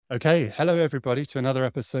Okay, hello everybody to another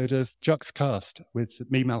episode of Juxcast with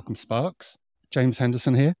me, Malcolm Sparks. James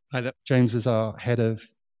Henderson here. Hi there. James is our head of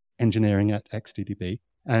engineering at XDDB,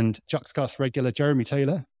 and Juxcast regular Jeremy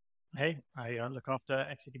Taylor. Hey, I look after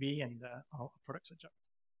XDDB and our products at Jux.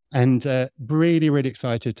 And really, really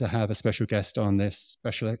excited to have a special guest on this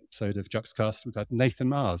special episode of Juxcast. We've got Nathan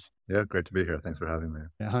Marz. Yeah, great to be here. Thanks for having me.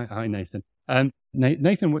 Yeah, hi, Nathan.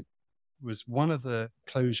 Nathan was one of the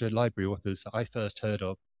Clojure library authors that I first heard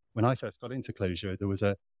of. When I first got into Clojure,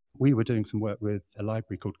 we were doing some work with a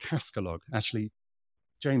library called Cascalog. Actually,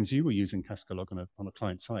 James, you were using Cascalog on a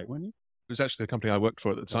client site, weren't you? It was actually the company I worked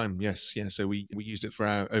for at the time, yes. Yeah, so we used it for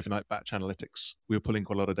our overnight batch analytics. We were pulling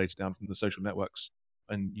quite a lot of data down from the social networks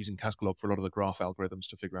and using Cascalog for a lot of the graph algorithms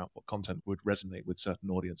to figure out what content would resonate with certain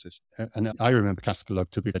audiences. And I remember Cascalog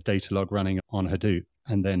to be a data log running on Hadoop.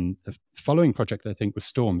 And then the following project, I think, was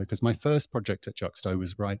Storm, because my first project at Juxta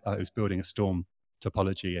I was building a Storm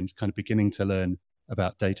topology and kind of beginning to learn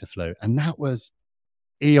about data flow. And that was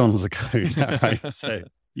eons ago now, right? So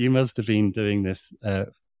you must have been doing this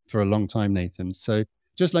for a long time, Nathan. So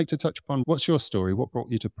just like to touch upon, what's your story? What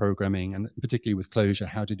brought you to programming, and particularly with Clojure?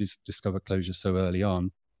 How did you discover Clojure so early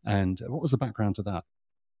on? And what was the background to that?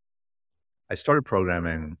 I started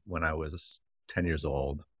programming when I was 10 years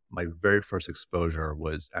old. My very first exposure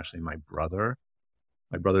was actually my brother.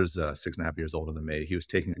 My brother's 6.5 years older than me. He was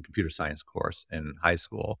taking a computer science course in high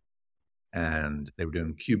school, and they were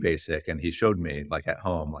doing QBasic, and he showed me like at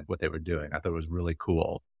home, like what they were doing. I thought it was really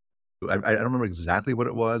cool. I don't remember exactly what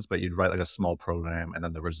it was, but you'd write like a small program and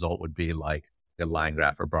then the result would be like a line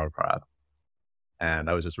graph or bar graph. And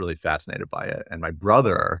I was just really fascinated by it. And my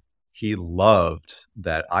brother, he loved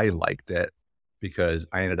that I liked it because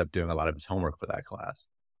I ended up doing a lot of his homework for that class.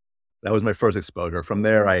 That was my first exposure. From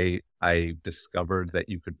there, I discovered that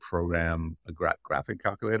you could program graphic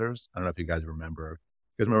calculators. I don't know if you guys remember.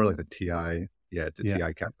 You guys remember like the TI? Yeah,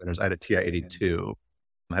 TI calculators. I had a TI-82.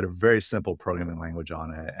 I had a very simple programming language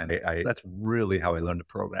on it. And that's really how I learned to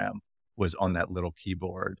program, was on that little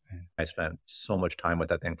keyboard. I spent so much time with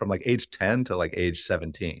that thing from like age 10 to like age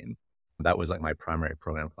 17. That was like my primary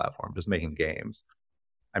programming platform, just making games.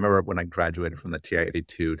 I remember when I graduated from the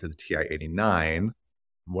TI-82 to the TI-89,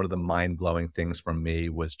 one of the mind-blowing things for me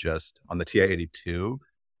was just on the TI-82,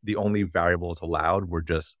 the only variables allowed were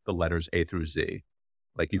just the letters A through Z.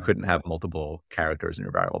 Like you couldn't have multiple characters in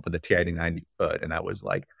your variable, but the TI-89 you could, and that was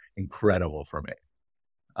like incredible for me.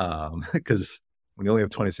 Because when you only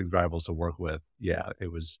have 26 variables to work with, yeah,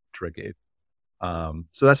 it was tricky. So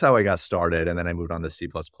that's how I got started. And then I moved on to C++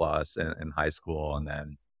 in high school, and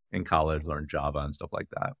then in college learned Java and stuff like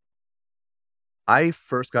that. I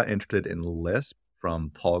first got interested in Lisp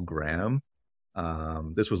from Paul Graham.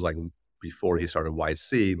 This was like before he started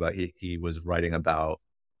YC, but he was writing about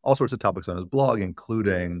all sorts of topics on his blog,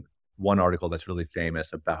 including one article that's really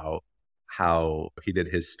famous about how he did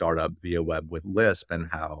his startup via web with Lisp and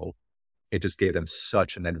how it just gave them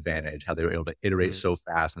such an advantage, how they were able to iterate so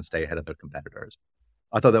fast and stay ahead of their competitors.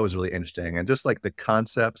 I thought that was really interesting. And just like the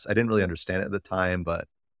concepts, I didn't really understand it at the time, but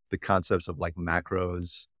the concepts of like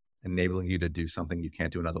macros enabling you to do something you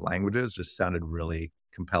can't do in other languages just sounded really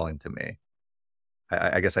compelling to me.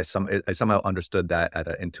 I guess I somehow understood that at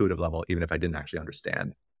an intuitive level, even if I didn't actually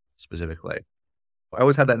understand specifically. I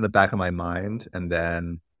always had that in the back of my mind. And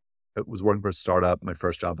then I was working for a startup, my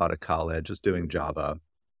first job out of college, just doing Java.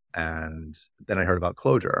 And then I heard about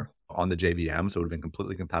Clojure on the JVM. So it would have been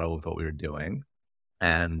completely compatible with what we were doing.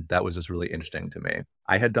 And that was just really interesting to me.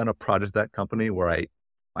 I had done a project at that company where I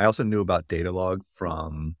also knew about Datalog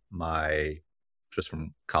from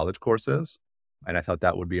college courses. And I thought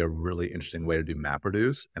that would be a really interesting way to do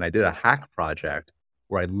MapReduce. And I did a hack project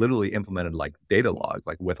where I literally implemented like Datalog,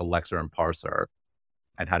 like with Alexa and Parser,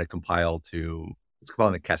 and had it compile it's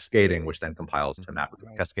compiling to cascading, which then compiles to MapReduce.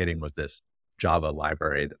 Right. Cascading was this Java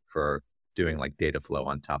library for doing like data flow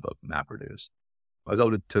on top of MapReduce. I was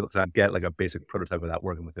able to get like a basic prototype of that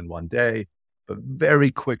working within one day, but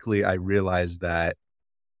very quickly I realized that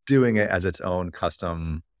doing it as its own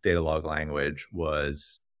custom Datalog language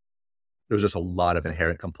there was just a lot of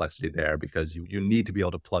inherent complexity there, because you need to be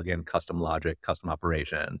able to plug in custom logic, custom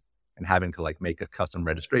operations, and having to like make a custom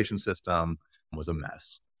registration system was a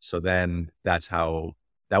mess. So then that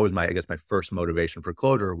was my first motivation for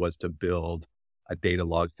Clojure, was to build a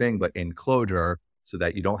Datalog thing, but in Clojure, so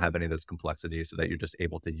that you don't have any of this complexity, so that you're just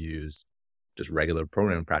able to use just regular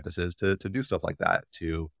programming practices to do stuff like that,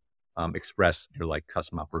 to express your like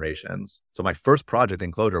custom operations. So my first project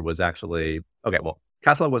in Clojure was actually,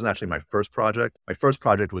 Cascalog wasn't actually my first project. My first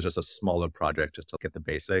project was just a smaller project just to get the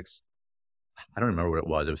basics. I don't remember what it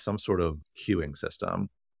was. It was some sort of queuing system.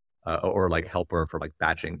 or like helper for like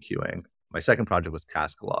batching queuing. My second project was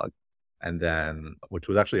Cascalog, and then which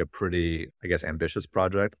was actually a pretty, I guess, ambitious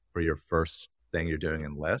project for your first thing you're doing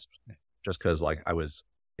in Lisp, just because like I was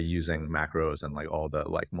using macros and like all the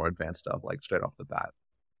like more advanced stuff like straight off the bat.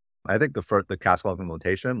 I think the Cascalog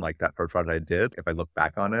implementation, like that first project I did, if I look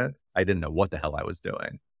back on it, I didn't know what the hell I was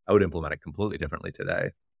doing. I would implement it completely differently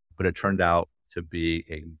today, but it turned out to be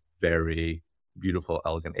a very beautiful,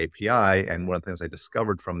 elegant API. And one of the things I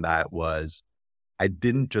discovered from that was I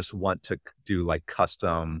didn't just want to do like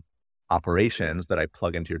custom operations that I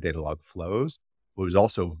plug into your data log flows. It was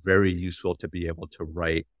also very useful to be able to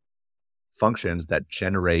write functions that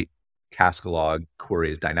generate Cascalog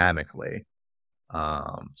queries dynamically.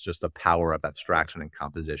 It's just the power of abstraction and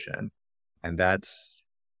composition. And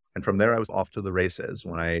from there, I was off to the races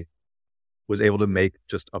when I was able to make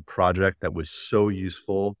just a project that was so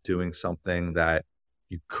useful doing something that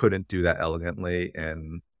you couldn't do that elegantly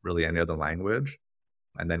in really any other language.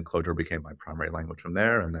 And then Clojure became my primary language from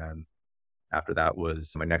there. And then after that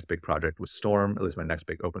was my next big project was Storm, at least my next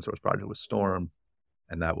big open source project was Storm.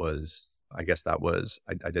 And that was, I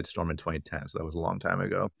did Storm in 2010. So that was a long time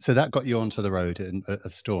ago. So that got you onto the road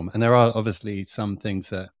of Storm. And there are obviously some things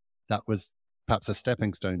that was perhaps a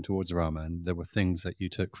stepping stone towards Rama. And there were things that you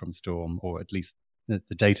took from Storm, or at least the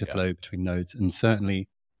data flow between nodes. And certainly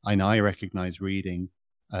I recognize reading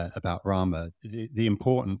about Rama, the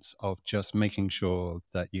importance of just making sure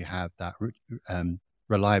that you have that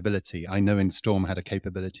reliability. I know in Storm had a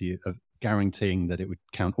capability of guaranteeing that it would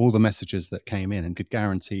count all the messages that came in and could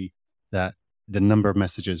guarantee that the number of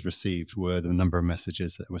messages received were the number of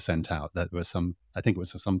messages that were sent out. That was I think it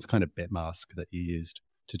was some kind of bit mask that you used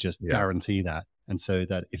to just guarantee that. And so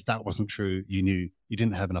that if that wasn't true, you knew you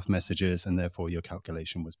didn't have enough messages and therefore your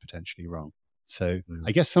calculation was potentially wrong. So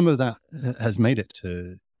I guess some of that has made it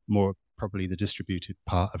to more probably the distributed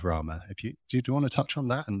part of Rama. Do you want to touch on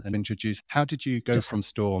that and introduce, how did you go from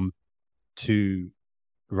Storm to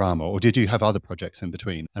Rama, or did you have other projects in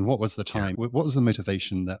between? And what was the time, what was the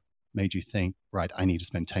motivation that made you think, right, I need to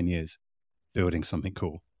spend 10 years building something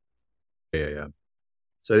cool? Yeah.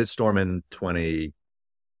 So I did Storm in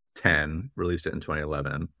 2010, released it in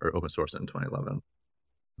 2011, or open sourced it in 2011.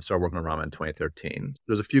 I started working on Rama in 2013.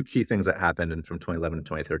 There's a few key things that happened from 2011 to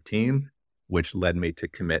 2013, which led me to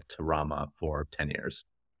commit to Rama for 10 years.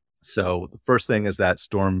 So the first thing is that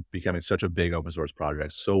Storm becoming such a big open source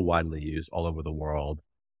project, so widely used all over the world.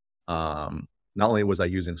 Not only was I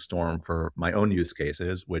using Storm for my own use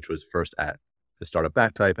cases, which was first at the startup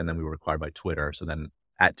Backtype, and then we were acquired by Twitter. So then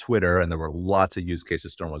at Twitter, and there were lots of use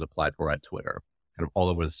cases Storm was applied for at Twitter, kind of all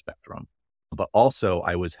over the spectrum. But also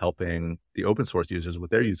I was helping the open source users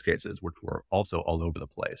with their use cases, which were also all over the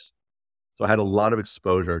place. So I had a lot of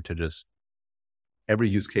exposure to just every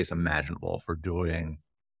use case imaginable for doing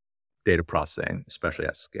data processing, especially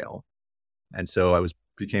at scale. And so I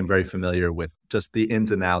became very familiar with just the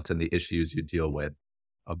ins and outs and the issues you deal with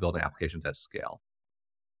of building applications at scale.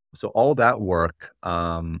 So all that work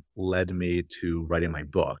led me to writing my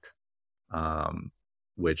book,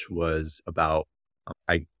 which was about,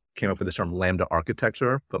 I came up with the term Lambda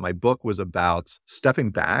architecture, but my book was about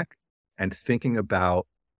stepping back and thinking about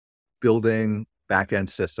building backend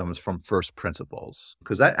systems from first principles,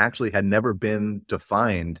 because that actually had never been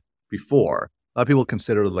defined before. A lot of people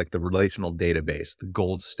consider like the relational database the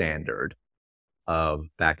gold standard of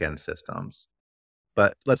backend systems.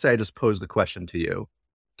 But let's say I just pose the question to you,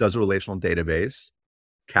 does a relational database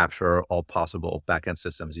capture all possible backend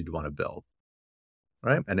systems you'd want to build?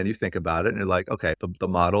 Right? And then you think about it and you're like, okay, the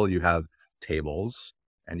model, you have tables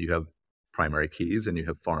and you have primary keys and you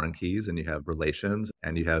have foreign keys and you have relations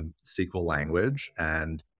and you have SQL language.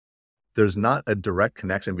 And there's not a direct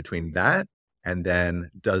connection between that and then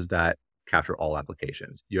does that capture all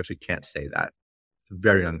applications? You actually can't say that. It's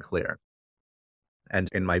very unclear. And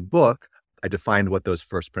in my book, I defined what those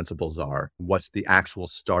first principles are. What's the actual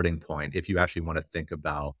starting point if you actually want to think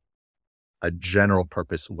about a general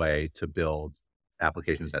purpose way to build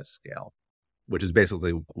applications at scale, which is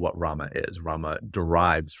basically what Rama is. Rama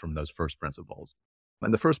derives from those first principles.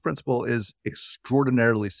 And the first principle is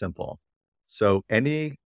extraordinarily simple. So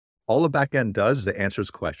all a backend does is it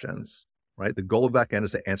answers questions, right? The goal of backend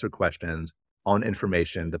is to answer questions on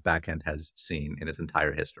information the backend has seen in its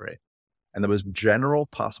entire history. And the most general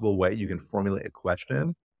possible way you can formulate a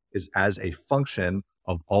question is as a function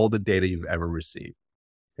of all the data you've ever received.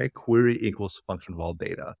 Okay, query equals function of all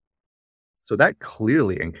data. So that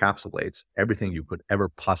clearly encapsulates everything you could ever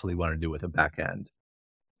possibly want to do with a backend.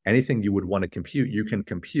 Anything you would want to compute, you can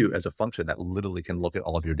compute as a function that literally can look at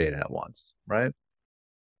all of your data at once, right?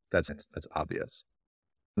 That's obvious.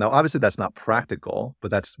 Now, obviously, that's not practical,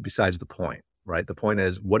 but that's besides the point, right? The point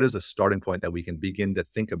is, what is a starting point that we can begin to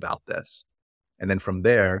think about this? And then from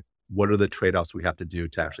there, what are the trade-offs we have to do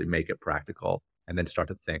to actually make it practical? And then start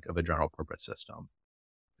to think of a general purpose system.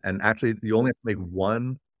 And actually, you only have to make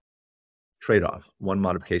one trade-off, one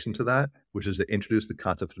modification to that, which is to introduce the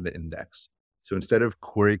concept of an index. So instead of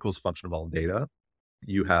query equals function of all data,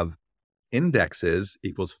 you have indexes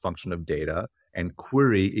equals function of data and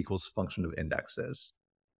query equals function of indexes.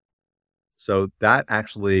 So that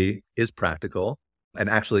actually is practical. And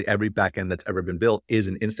actually every backend that's ever been built is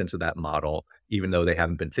an instance of that model, even though they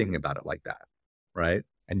haven't been thinking about it like that, right?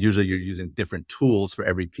 And usually you're using different tools for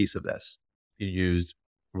every piece of this. You use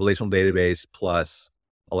relational database plus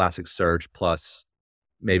Elasticsearch plus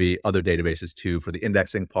maybe other databases too for the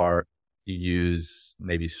indexing part. You use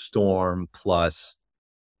maybe Storm plus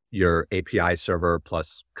your API server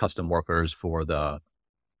plus custom workers for the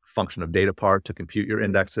function of data part to compute your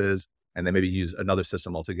indexes, and then maybe use another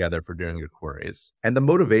system altogether for doing your queries. And the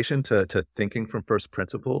motivation to thinking from first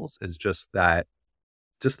principles is just that,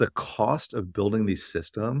 just the cost of building these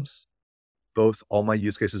systems, both all my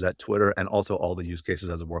use cases at Twitter and also all the use cases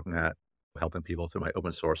I was working at, helping people through my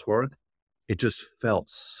open source work, it just felt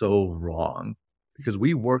so wrong because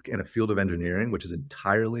we work in a field of engineering, which is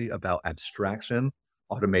entirely about abstraction,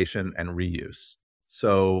 automation, and reuse.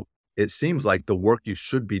 So it seems like the work you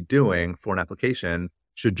should be doing for an application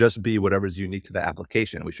should just be whatever is unique to the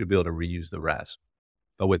application. We should be able to reuse the rest.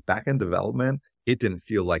 But with backend development, it didn't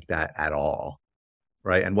feel like that at all,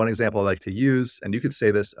 right? And one example I like to use, and you could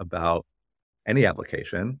say this about any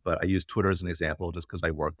application, but I use Twitter as an example just because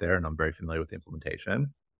I work there and I'm very familiar with the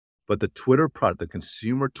implementation. But the Twitter product, the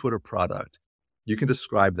consumer Twitter product, you can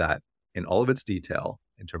describe that in all of its detail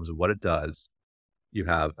in terms of what it does. You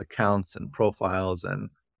have accounts and profiles and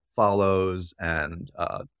follows and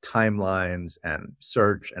timelines and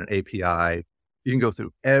search and an API. You can go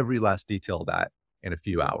through every last detail of that in a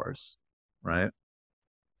few hours, right?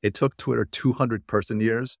 It took Twitter 200 person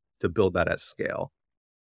years to build that at scale.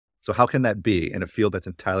 So how can that be in a field that's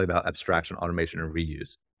entirely about abstraction, automation, and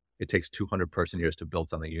reuse? It takes 200 person years to build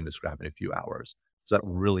something you can describe in a few hours. So that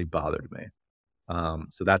really bothered me.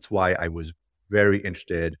 So that's why I was very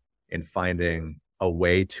interested in finding a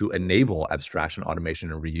way to enable abstraction,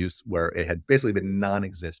 automation, and reuse where it had basically been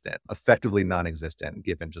non-existent, effectively non-existent,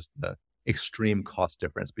 given just the extreme cost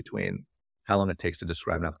difference between how long it takes to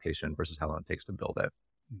describe an application versus how long it takes to build it,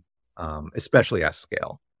 especially at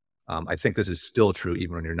scale. I think this is still true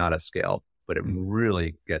even when you're not at scale, but it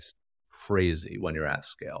really gets crazy when you're at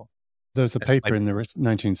scale. There was a paper in the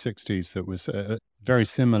 1960s that was very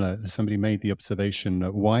similar. Somebody made the observation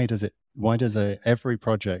that why does every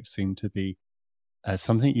project seem to be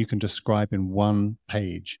something you can describe in one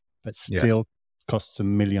page, but still costs $1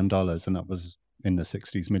 million, and that was in the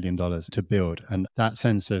 60s, $1 million to build. And that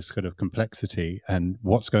sense of sort of complexity and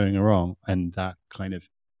what's going wrong, and that kind of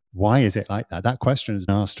why is it like that? That question is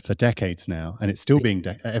asked for decades now, and it's still being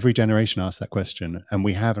every generation asks that question, and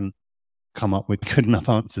we haven't come up with good enough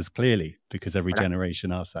answers clearly because every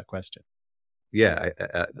generation asks that question. Yeah,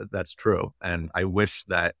 that's true. And I wish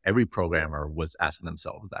that every programmer was asking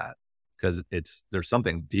themselves that, because there's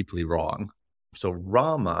something deeply wrong. So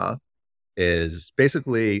Rama is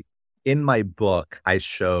basically, in my book, I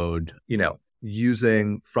showed,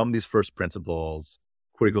 using from these first principles,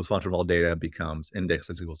 query equals function of all data becomes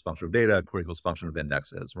indexes equals function of data, query equals function of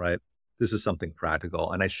indexes, right? This is something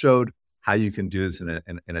practical. And I showed how you can do this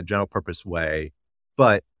in a general purpose way,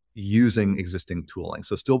 but using existing tooling.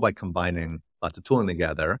 So still by combining lots of tooling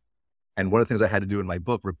together. And one of the things I had to do in my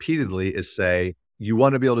book repeatedly is say, you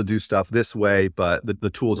want to be able to do stuff this way, but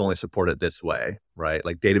the tools only support it this way, right?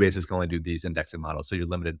 Like databases can only do these indexing models, so you're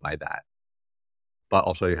limited by that. But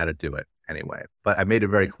I'll show you how to do it anyway. But I made it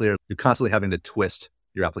very clear, you're constantly having to twist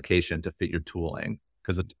your application to fit your tooling,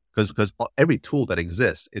 because every tool that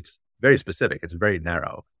exists, it's very specific, it's very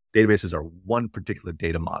narrow. Databases are one particular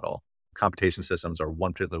data model. Computation systems are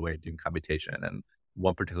one particular way of doing computation and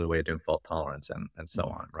one particular way of doing fault tolerance and so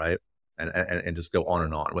on, right? And just go on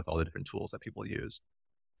and on with all the different tools that people use.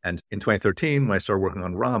 And in 2013, when I started working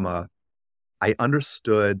on Rama, I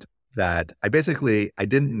understood that I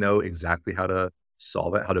didn't know exactly how to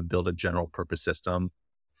solve it, how to build a general purpose system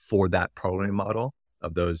for that programming model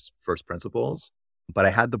of those first principles, but I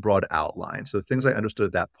had the broad outline. So the things I understood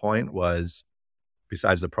at that point was,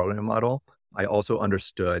 besides the programming model, I also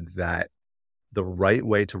understood that the right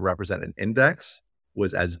way to represent an index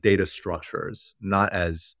was as data structures, not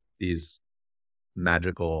as these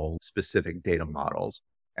magical specific data models.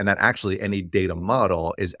 And that actually any data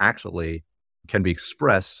model can be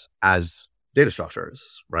expressed as data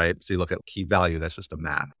structures, right? So you look at key value, that's just a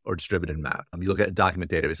map or distributed map. You look at a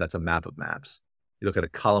document database, that's a map of maps. You look at a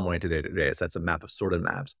column-oriented database, that's a map of sorted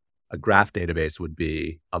maps. A graph database would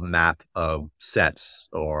be a map of sets,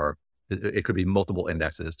 or it could be multiple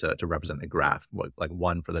indexes to represent a graph, like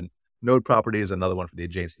one for the node properties, another one for the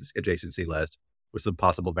adjacency list, with some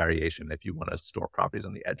possible variation if you want to store properties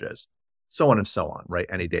on the edges, so on and so on, right?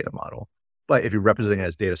 Any data model. But if you're representing it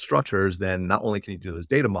as data structures, then not only can you do those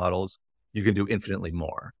data models, you can do infinitely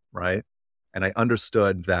more, right? And I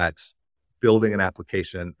understood that building an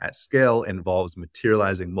application at scale involves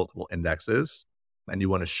materializing multiple indexes, and you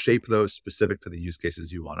want to shape those specific to the use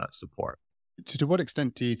cases you want to support. To what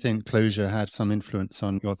extent do you think Clojure had some influence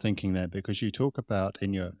on your thinking there? Because you talk about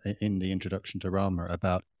in the introduction to Rama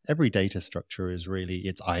about every data structure is really,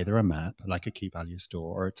 it's either a map, like a key value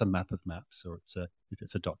store, or it's a map of maps, or if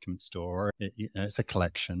it's a document store, or it's a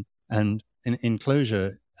collection. And in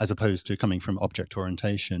Clojure, as opposed to coming from object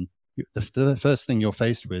orientation, the first thing you're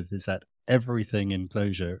faced with is that everything in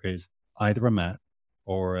Clojure is either a map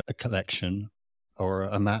or a collection, or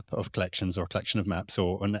a map of collections, or a collection of maps,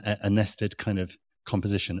 or a nested kind of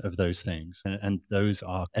composition of those things. And those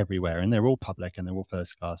are everywhere, and they're all public, and they're all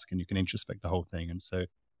first class, and you can introspect the whole thing. And so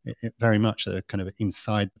it very much kind of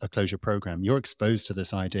inside a Clojure program, you're exposed to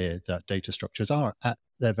this idea that data structures are at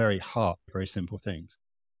their very heart very simple things.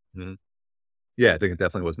 Mm-hmm. Yeah, I think it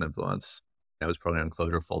definitely was an influence. I was programming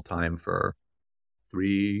Clojure full-time for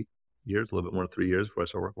 3 years, a little bit more than 3 years before I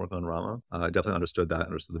started working on Rama. I definitely understood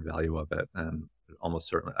the value of it. And almost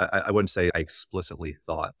certainly, I wouldn't say I explicitly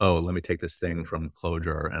thought, oh, let me take this thing from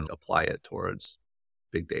Clojure and apply it towards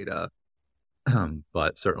big data.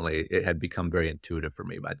 But certainly it had become very intuitive for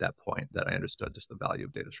me by that point that I understood just the value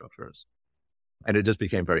of data structures. And it just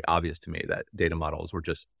became very obvious to me that data models were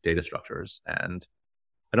just data structures. And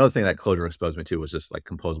another thing that Clojure exposed me to was just like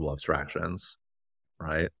composable abstractions,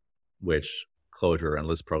 right? Which Clojure and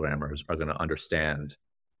Lisp programmers are going to understand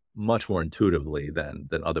much more intuitively than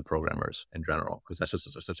other programmers in general, because that's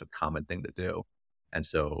just such a common thing to do. And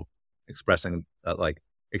so expressing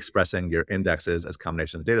your indexes as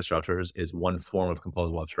combinations of data structures is one form of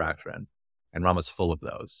composable abstraction. And Rama's full of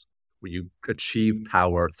those, where you achieve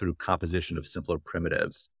power through composition of simpler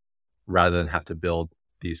primitives rather than have to build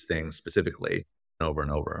these things specifically over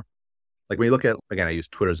and over. Like when you look at, again, I use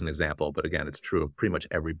Twitter as an example, but again, it's true of pretty much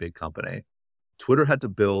every big company. Twitter had to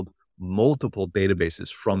build multiple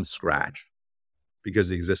databases from scratch because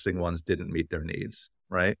the existing ones didn't meet their needs,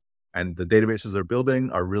 right? And the databases they're building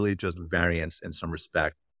are really just variants in some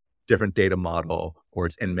respect, different data model, or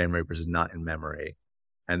it's in memory versus not in memory.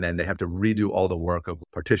 And then they have to redo all the work of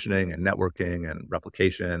partitioning and networking and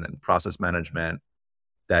replication and process management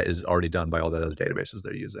that is already done by all the other databases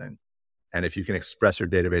they're using. And if you can express your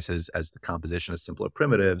databases as the composition of simpler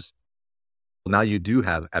primitives, now you do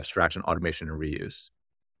have abstraction, automation, and reuse,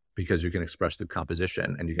 because you can express through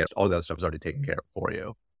composition and you get all the other stuff is already taken care of for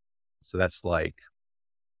you. So that's like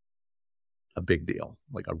a big deal,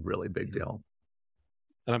 like a really big deal.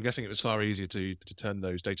 And I'm guessing it was far easier to turn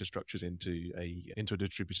those data structures into a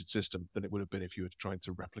distributed system than it would have been if you were trying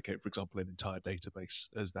to replicate, for example, an entire database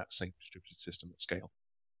as that same distributed system at scale.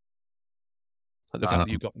 Like the fact that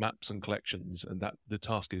you've got maps and collections, and that the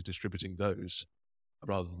task is distributing those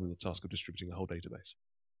rather than the task of distributing the whole database.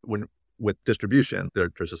 With distribution,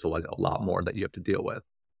 there's just a lot more that you have to deal with.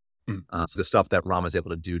 So the stuff that Rama is able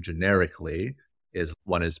to do generically is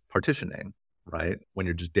one is partitioning, right? When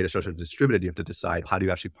your data structure is distributed, you have to decide how do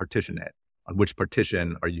you actually partition it. On which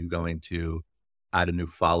partition are you going to add a new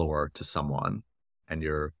follower to someone? And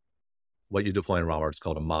what you deploy in Rama is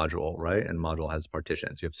called a module, right? And module has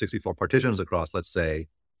partitions. You have 64 partitions across, let's say,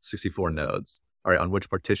 64 nodes. All right, on which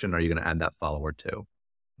partition are you going to add that follower to?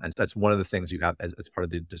 And that's one of the things you have as part of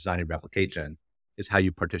the design of your application is how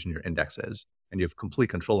you partition your indexes. And you have complete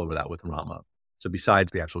control over that with Rama. So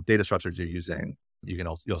besides the actual data structures you're using, you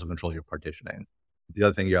also control your partitioning. The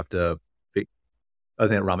other thing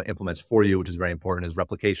that Rama implements for you, which is very important, is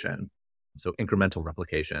replication. So incremental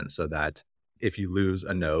replication, so that if you lose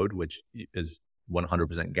a node, which is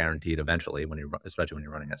 100% guaranteed eventually, especially when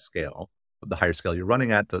you're running at scale, the higher scale you're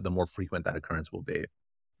running at, the more frequent that occurrence will be. If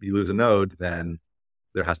you lose a node, then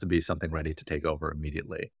there has to be something ready to take over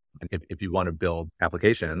immediately. And if you want to build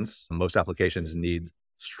applications, most applications need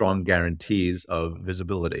strong guarantees of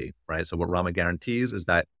visibility, right? So what Rama guarantees is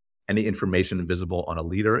that any information visible on a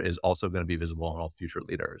leader is also going to be visible on all future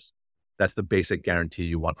leaders. That's the basic guarantee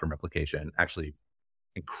you want from replication. Actually,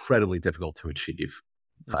 incredibly difficult to achieve.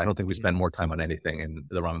 I don't think we spend more time on anything in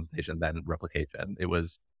the Rama implementation than replication. It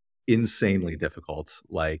was insanely difficult,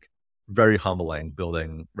 like very humbling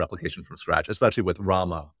building replication from scratch, especially with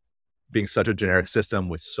Rama being such a generic system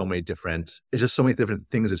with so many different, it's just so many different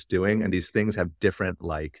things it's doing. And these things have different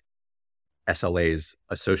like SLAs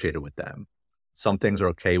associated with them. Some things are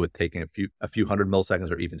okay with taking a few hundred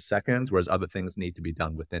milliseconds or even seconds, whereas other things need to be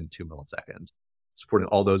done within 2 milliseconds. Supporting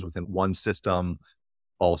all those within one system,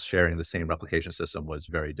 all sharing the same replication system was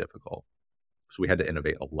very difficult. So we had to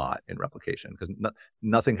innovate a lot in replication because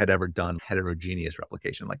nothing had ever done heterogeneous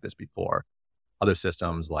replication like this before. Other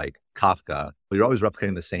systems like Kafka, you're always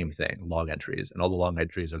replicating the same thing, log entries, and all the log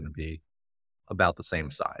entries are going to be about the same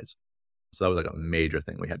size. So that was like a major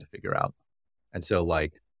thing we had to figure out. And so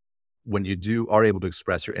like when you are able to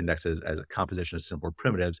express your indexes as a composition of simple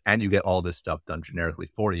primitives and you get all this stuff done generically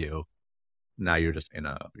for you, now you're just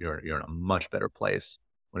you're in a much better place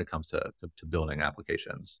when it comes to building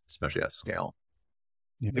applications, especially at scale.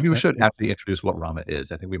 Yeah, maybe we should actually introduce what Rama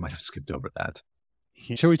is. I think we might have skipped over that.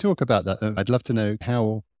 Shall we talk about that? I'd love to know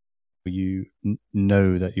how you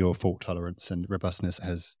know that your fault tolerance and robustness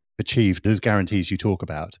has achieved those guarantees you talk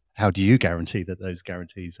about. How do you guarantee that those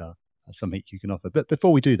guarantees are something you can offer? But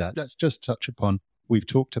before we do that, let's just touch upon, we've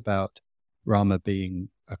talked about Rama being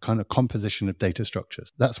a kind of composition of data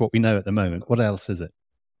structures. That's what we know at the moment. What else is it?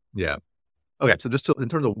 Yeah. Okay. So just in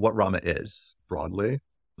terms of what Rama is broadly,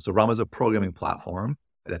 so Rama is a programming platform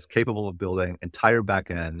that's capable of building entire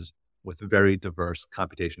backends with very diverse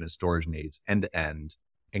computation and storage needs end to end,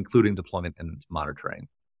 including deployment and monitoring.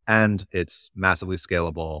 And it's massively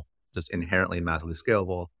scalable, just inherently massively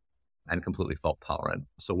scalable and completely fault tolerant.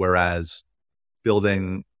 So whereas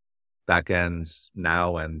building backends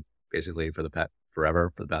now and basically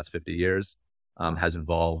forever for the past 50 years has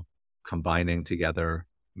involved combining together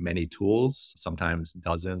many tools, sometimes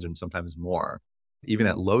dozens and sometimes more. Even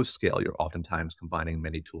at low scale, you're oftentimes combining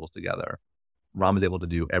many tools together. Rama is able to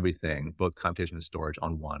do everything, both computation and storage,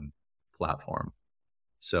 on one platform.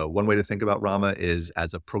 So one way to think about Rama is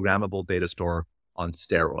as a programmable data store on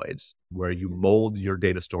steroids, where you mold your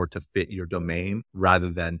data store to fit your domain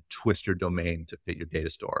rather than twist your domain to fit your data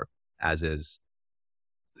store, as is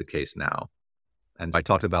the case now. And I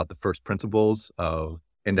talked about the first principles of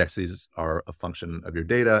indexes are a function of your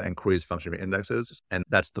data and queries a function of your indexes. And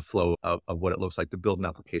that's the flow of what it looks like to build an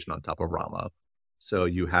application on top of Rama. So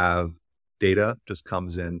you have data just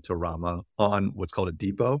comes into Rama on what's called a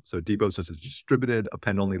depot. So a depot is just a distributed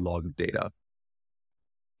append-only log of data.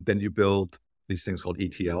 Then you build these things called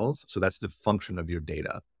ETLs. So that's the function of your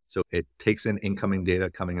data. So it takes in incoming data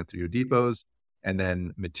coming in through your depots and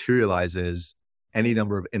then materializes any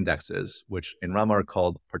number of indexes, which in Rama are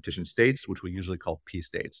called partition states, which we usually call P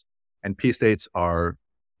states. And P states are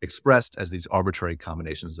expressed as these arbitrary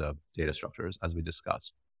combinations of data structures, as we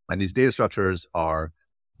discussed. And these data structures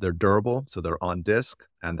they're durable, so they're on disk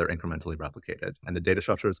and they're incrementally replicated. And the data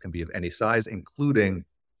structures can be of any size, including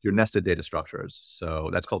your nested data structures. So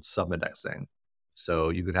that's called subindexing. So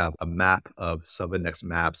you could have a map of subindex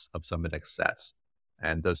maps of subindex sets.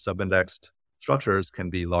 And those subindexed structures can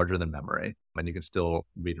be larger than memory, and you can still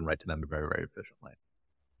read and write to them very, very efficiently.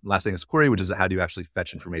 Last thing is query, which is how do you actually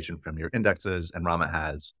fetch information from your indexes? And Rama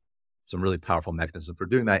has some really powerful mechanisms for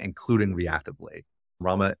doing that, including reactively.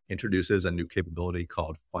 Rama introduces a new capability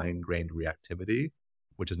called fine-grained reactivity,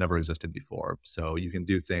 which has never existed before. So you can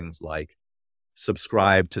do things like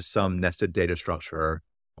subscribe to some nested data structure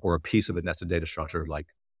or a piece of a nested data structure, like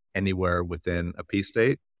anywhere within a P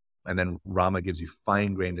state. And then Rama gives you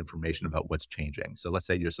fine-grained information about what's changing. So let's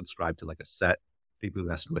say you're subscribed to like a set deeply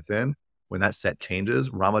nested within. When that set changes,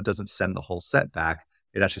 Rama doesn't send the whole set back.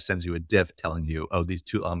 It actually sends you a diff telling you, oh, these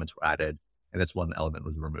 2 elements were added and this one element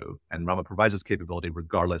was removed. And Rama provides this capability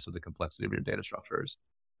regardless of the complexity of your data structures.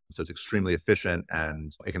 So it's extremely efficient,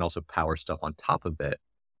 and it can also power stuff on top of it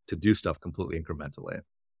to do stuff completely incrementally.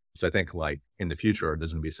 So I think like in the future,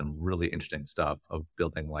 there's going to be some really interesting stuff of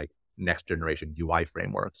building like next generation UI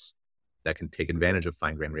frameworks that can take advantage of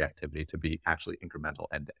fine-grained reactivity to be actually incremental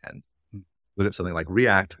end to end. Look at something like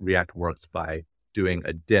React. React works by doing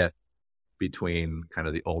a diff between kind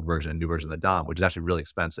of the old version and new version of the DOM, which is actually really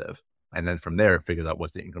expensive. And then from there, figure out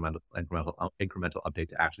what's the incremental update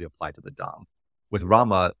to actually apply to the DOM. With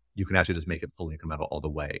Rama, you can actually just make it fully incremental all the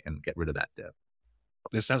way and get rid of that diff.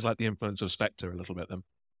 This sounds like the influence of Spectre a little bit then.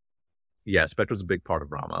 Yeah, Spectre is a big part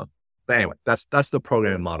of Rama. But anyway, that's the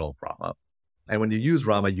programming model of Rama. And when you use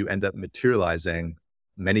Rama, you end up materializing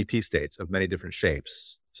many P states of many different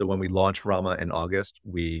shapes. So when we launched Rama in August,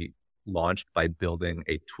 we launched by building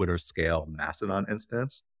a Twitter scale Mastodon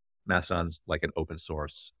instance. Mastodon's like an open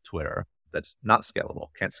source Twitter that's not scalable,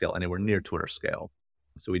 can't scale anywhere near Twitter scale.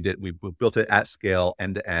 So we built it at scale,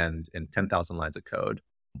 end to end, in 10,000 lines of code,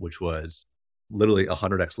 which was literally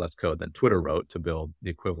 100x less code than Twitter wrote to build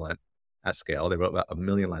the equivalent. at scale. They wrote about 1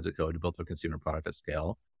 million lines of code to build their consumer product at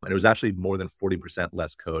scale. And it was actually more than 40%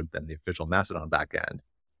 less code than the official Mastodon backend,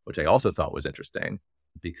 which I also thought was interesting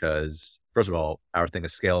because, first of all, our thing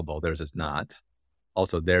is scalable, theirs is not.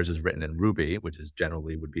 Also, theirs is written in Ruby, which is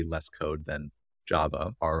generally would be less code than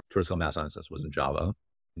Java. Our Twitter Mastodon instance was in Java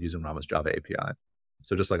using Rama's Java API.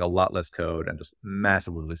 So just like a lot less code and just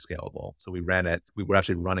massively scalable. So we ran it, we were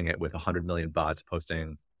actually running it with 100 million bots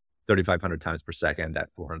posting 3,500 times per second at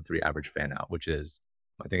 403 average fan out, which is,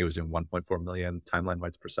 I think it was in 1.4 million timeline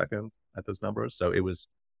writes per second at those numbers. So it was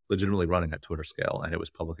legitimately running at Twitter scale and it was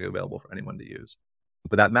publicly available for anyone to use.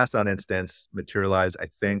 But that Mastodon instance materialized, I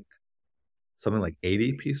think, something like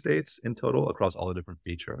 80 P states in total across all the different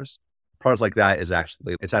features. Products like that is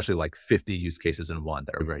actually like 50 use cases in one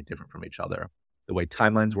that are very different from each other. The way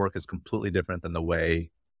timelines work is completely different than the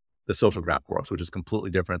way the social graph works, which is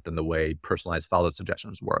completely different than the way personalized follow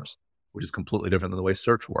suggestions works, which is completely different than the way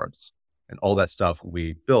search works. And all that stuff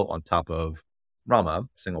we built on top of Rama,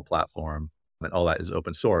 single platform, and all that is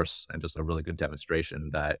open source and just a really good demonstration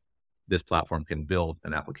that this platform can build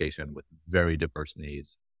an application with very diverse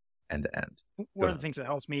needs end to end. One of the things that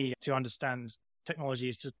helps me to understand technology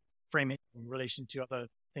is to frame it in relation to other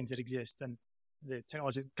things that exist. And the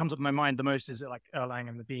technology that comes up in my mind the most is like Erlang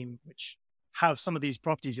and the Beam, which have some of these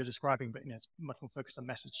properties you're describing, but it's much more focused on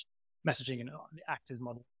messaging and the actors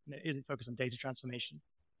model. And it isn't focused on data transformation.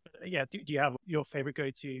 But yeah, do you have your favorite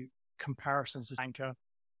go-to comparisons to Anchor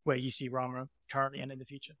where you see Rama currently and in the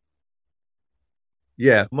future?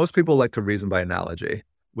 Yeah, most people like to reason by analogy,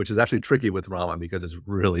 which is actually tricky with Rama because it's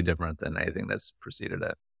really different than anything that's preceded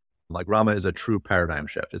it. Like Rama is a true paradigm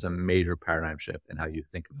shift. It's a major paradigm shift in how you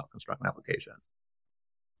think about constructing applications.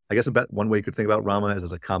 I guess one way you could think about Rama is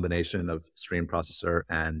as a combination of stream processor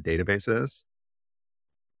and databases.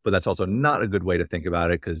 But that's also not a good way to think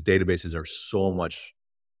about it because databases are so much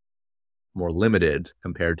more limited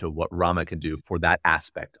compared to what Rama can do for that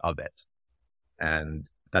aspect of it. And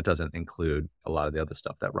that doesn't include a lot of the other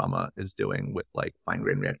stuff that Rama is doing with like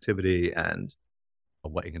fine-grained reactivity and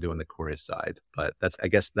what you can do on the query side. But I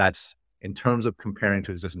guess that's in terms of comparing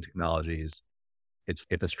to existing technologies, it's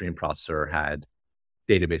if a stream processor had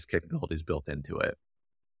database capabilities built into it.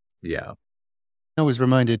 Yeah. I was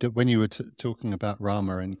reminded that when you were talking about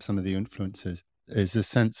Rama and some of the influences, is the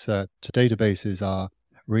sense that databases are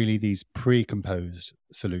really these pre-composed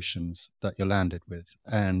solutions that you're landed with.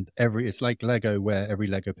 And it's like Lego, where every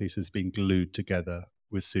Lego piece is being glued together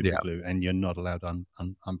with super glue and you're not allowed to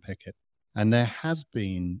unpick it. And there has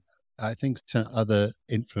been, I think, some other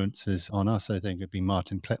influences on us. I think it'd be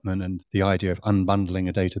Martin Kleppmann and the idea of unbundling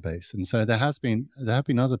a database. And so there have been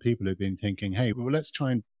other people who've been thinking, hey, well, let's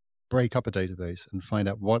try and break up a database and find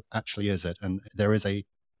out what actually is it. And there is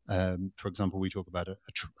for example, we talk about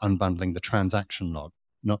unbundling the transaction log,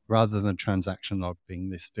 rather than transaction log being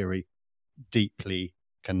this very deeply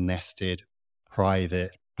nested,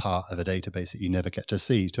 private part of a database that you never get to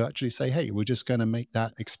see, to actually say, hey, we're just going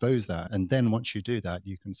to expose that. And then once you do that,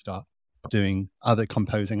 you can start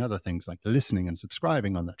composing other things like listening and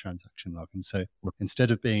subscribing on that transaction log. And so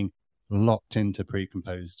instead of being locked into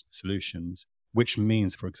pre-composed solutions, which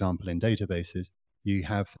means, for example, in databases, you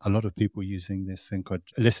have a lot of people using this thing called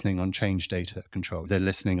listening on change data control. They're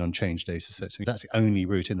listening on change data sets. So that's the only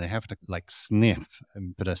route in. They have to sniff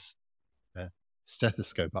and put a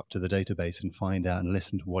stethoscope up to the database and find out and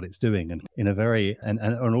listen to what it's doing. And in a very, and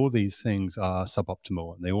all these things are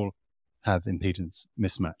suboptimal and they all have impedance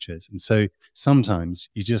mismatches. And so sometimes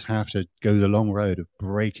you just have to go the long road of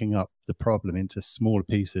breaking up the problem into smaller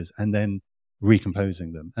pieces and then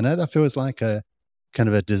recomposing them. And that feels like a kind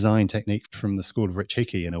of a design technique from the school of Rich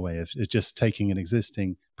Hickey in a way of just taking an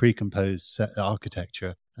existing pre-composed set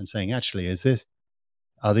architecture and saying, actually,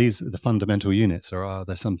 are these the fundamental units or are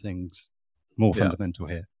there some things more fundamental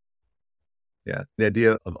here? Yeah. The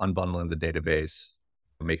idea of unbundling the database,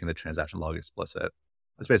 making the transaction log explicit,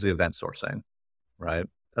 it's basically event sourcing, right?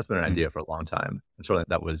 That's been an idea for a long time. And sort of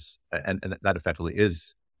that was, and that effectively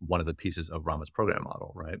is one of the pieces of Rama's program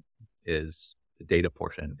model, right? Is the data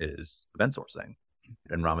portion is event sourcing.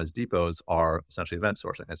 And Rama's depots are essentially event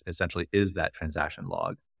sourcing. It essentially is that transaction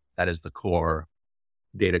log. That is the core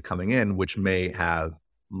data coming in, which may have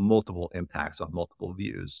multiple impacts on multiple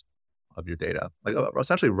views of your data. Like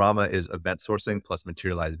essentially Rama is event sourcing plus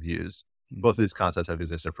materialized views. Both of these concepts have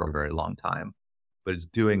existed for a very long time, but it's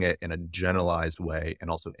doing it in a generalized way and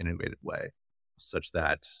also integrated way such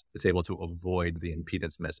that it's able to avoid the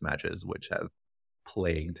impedance mismatches, which have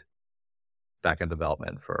plagued backend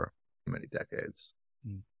development for many decades.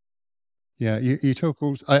 Yeah, you talk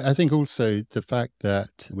also, I think also the fact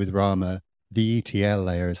that with Rama, the ETL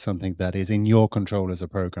layer is something that is in your control as a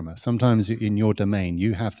programmer. Sometimes in your domain,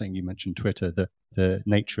 you have things, you mentioned Twitter, the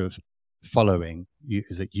nature of following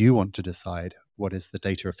is that you want to decide what is the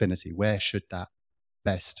data affinity, where should that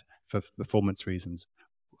best for performance reasons.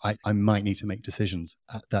 I might need to make decisions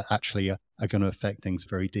that actually are going to affect things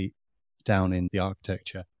very deep down in the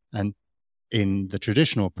architecture. And in the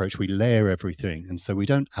traditional approach, we layer everything. And so we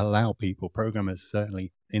don't allow people, programmers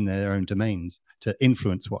certainly in their own domains, to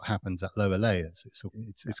influence what happens at lower layers.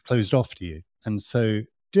 It's closed off to you. And so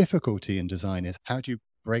difficulty in design is how do you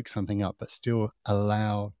break something up, but still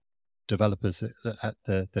allow developers at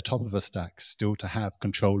the top of a stack still to have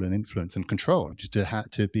control and influence and control, just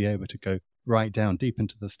to be able to go right down deep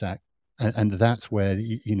into the stack. And that's where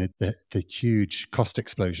the huge cost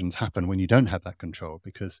explosions happen when you don't have that control,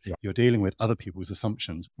 because you're dealing with other people's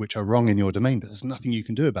assumptions, which are wrong in your domain, but there's nothing you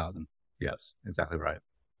can do about them. Yes, exactly right.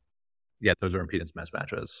 Yeah, those are impedance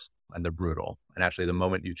mismatches, and they're brutal. And actually, the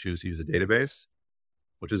moment you choose to use a database,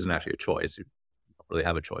 which isn't actually a choice, you don't really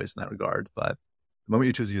have a choice in that regard, but the moment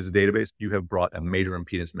you choose to use a database, you have brought a major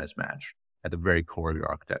impedance mismatch at the very core of your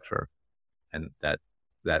architecture, and that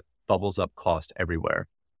bubbles up cost everywhere.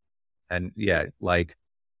 And yeah, like,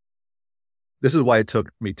 this is why it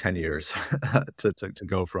took me 10 years to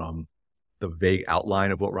go from the vague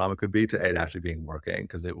outline of what Rama could be to it actually being working,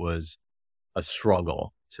 because it was a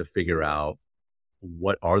struggle to figure out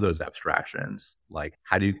what are those abstractions, like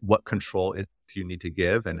what control do you need to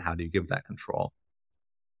give, and how do you give that control?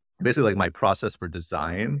 Basically, like, my process for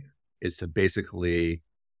design is to I basically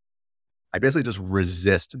just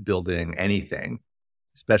resist building anything,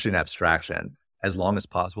 especially an abstraction, as long as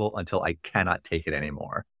possible until I cannot take it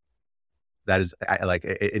anymore. That is,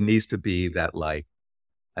 it needs to be that, like,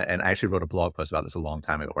 and I actually wrote a blog post about this a long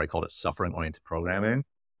time ago where I called it suffering-oriented programming.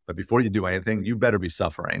 But before you do anything, you better be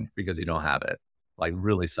suffering, because you don't have it, like,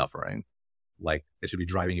 really suffering. Like, it should be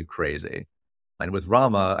driving you crazy. And with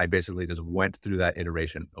Rama, I basically just went through that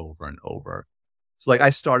iteration over and over. So, like,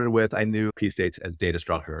 I knew p-states as data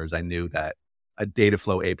structures. I knew that a data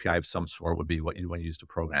flow API of some sort would be what you want to use to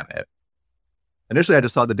program it. Initially, I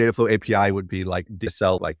just thought the data flow API would be like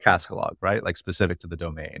DSL, like Cascalog, right? Like, specific to the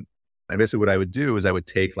domain. And basically what I would do is I would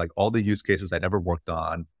take, like, all the use cases I'd ever worked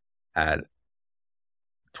on at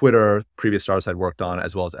Twitter, previous startups I'd worked on,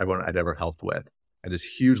 as well as everyone I'd ever helped with. I had this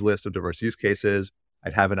huge list of diverse use cases.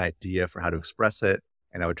 I'd have an idea for how to express it,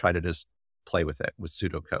 and I would try to just play with it with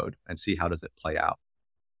pseudocode and see how does it play out.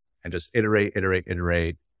 And just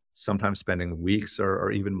iterate, sometimes spending weeks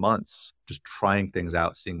or even months just trying things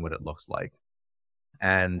out, seeing what it looks like.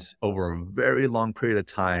 And over a very long period of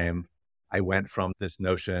time, I went from this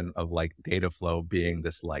notion of, like, data flow being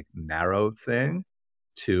this, like, narrow thing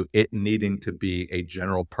to it needing to be a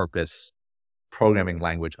general purpose programming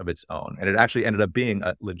language of its own. And it actually ended up being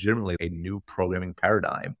legitimately a new programming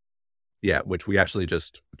paradigm. Yeah, which we actually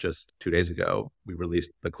just 2 days ago, we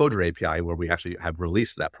released the Clojure API, where we actually have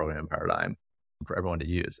released that programming paradigm for everyone to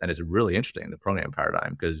use. And it's really interesting, the programming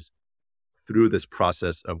paradigm, because through this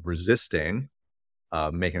process of resisting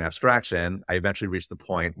making an abstraction, I eventually reached the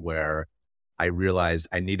point where I realized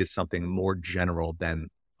I needed something more general than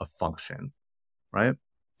a function, right?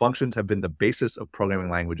 Functions have been the basis of programming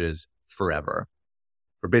languages forever,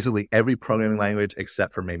 for basically every programming language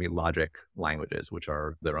except for maybe logic languages, which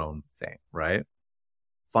are their own thing, right?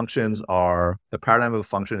 Functions are, the paradigm of a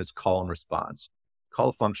function is call and response. Call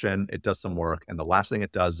a function, it does some work, and the last thing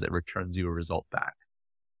it does is it returns you a result back.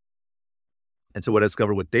 And so what I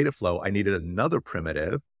discovered with data flow, I needed another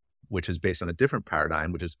primitive, which is based on a different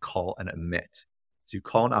paradigm, which is call and emit. So you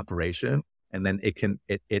call an operation, and then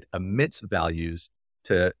it emits values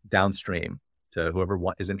to downstream, to whoever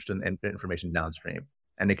is interested in information downstream.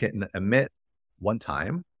 And it can emit one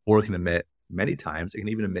time, or it can emit many times. It can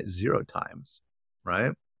even emit 0 times,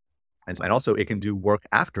 right? And also it can do work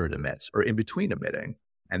after it emits or in between emitting.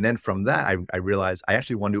 And then from that, I realized I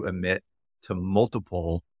actually want to emit to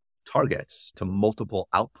multiple targets, to multiple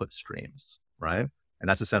output streams, right? And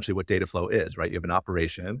that's essentially what data flow is, right? You have an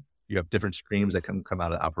operation, you have different streams that can come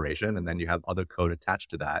out of the operation, and then you have other code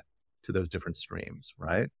attached to that, to those different streams,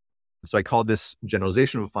 right? So I call this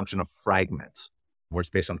generalization of a function a fragment, where it's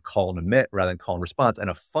based on call and emit rather than call and response. And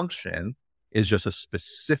a function is just a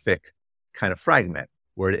specific kind of fragment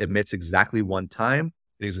where it emits exactly one time,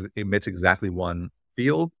 it emits exactly one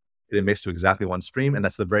field, it emits to exactly one stream, and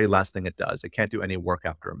that's the very last thing it does. It can't do any work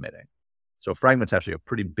after emitting. So fragment's actually a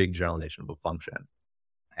pretty big generalization of a function.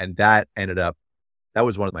 And that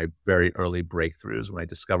was one of my very early breakthroughs when I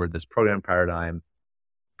discovered this programming paradigm,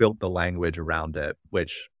 built the language around it,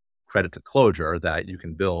 which, credit to Clojure, that you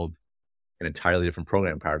can build an entirely different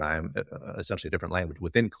programming paradigm, essentially a different language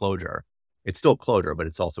within Clojure, It's still Clojure, but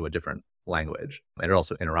it's also a different language. And it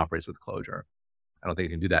also interoperates with Clojure. I don't think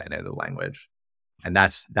you can do that in any other language. And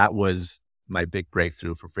that was my big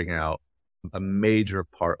breakthrough for figuring out a major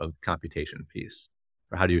part of the computation piece,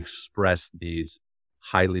 or how do you express these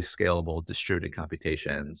highly scalable distributed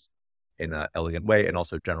computations in an elegant way and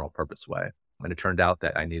also general purpose way. And it turned out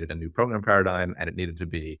that I needed a new program paradigm, and it needed to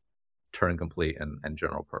be Turing complete and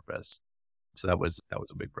general purpose. So that was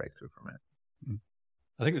a big breakthrough for me.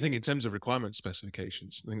 I think the thing in terms of requirement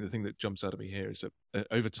specifications, I think the thing that jumps out at me here is that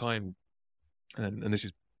over time, and this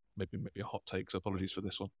is maybe a hot take, so apologies for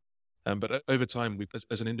this one. But over time,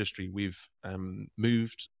 as an industry, we've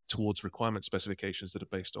moved towards requirement specifications that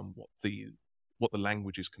are based on what the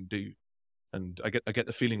languages can do. And I get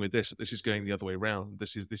the feeling with this that this is going the other way around.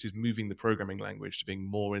 This is moving the programming language to being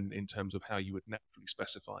more in terms of how you would naturally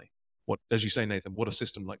specify what, as you say, Nathan, what a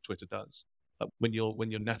system like Twitter does. When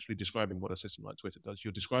you're naturally describing what a system like Twitter does,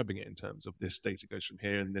 you're describing it in terms of this data goes from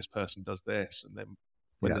here and this person does this, and then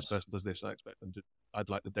when this person does this, I'd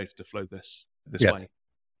like the data to flow this way.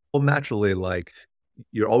 Well, naturally, like,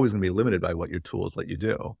 you're always going to be limited by what your tools let you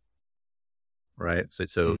do, right?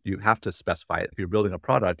 So you have to specify it. If you're building a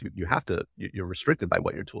product, you're restricted by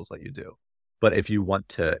what your tools let you do. But if you want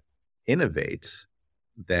to innovate,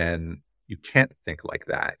 then you can't think like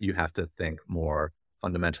that. You have to think more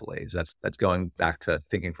fundamentally. So that's going back to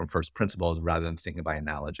thinking from first principles rather than thinking by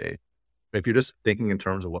analogy. If you're just thinking in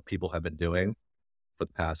terms of what people have been doing for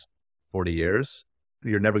the past 40 years,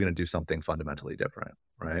 you're never going to do something fundamentally different,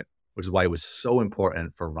 right? Which is why it was so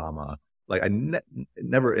important for Rama. Like,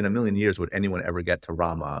 never in a million years would anyone ever get to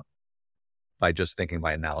Rama by just thinking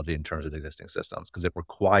by analogy in terms of existing systems, because it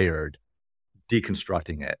required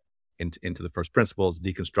deconstructing it into the first principles,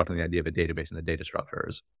 deconstructing the idea of a database and the data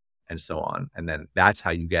structures, and so on. And then that's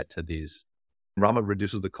how you get to these. Rama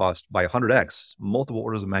reduces the cost by 100x, multiple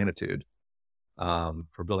orders of magnitude,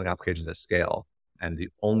 for building applications at scale. And the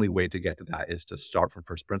only way to get to that is to start from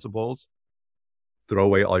first principles, throw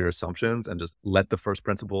away all your assumptions, and just let the first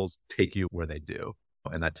principles take you where they do.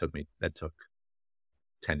 And that took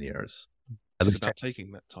 10 years. It's about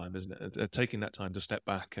taking that time, isn't it? Taking that time to step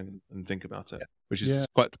back and think about it, which is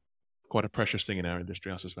quite a precious thing in our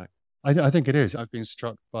industry, I suspect. I think it is. I've been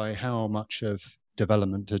struck by how much of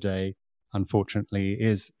development today, unfortunately,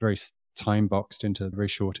 is very time boxed into very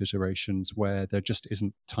short iterations where there just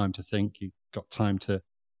isn't time to think. You've got time to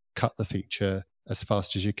cut the feature as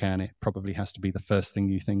fast as you can. It probably has to be the first thing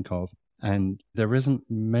you think of. And there isn't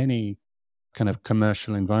many kind of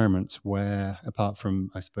commercial environments where, apart from,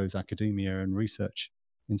 I suppose, academia and research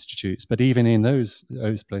institutes, but even in those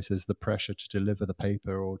places, the pressure to deliver the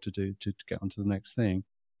paper or to get onto the next thing.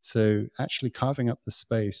 So actually carving up the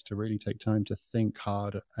space to really take time to think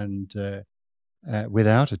hard and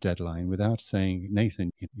without a deadline, without saying,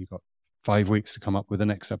 Nathan, you've got 5 weeks to come up with the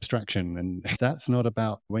next abstraction. And that's not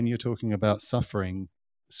about, when you're talking about suffering,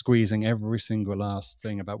 squeezing every single last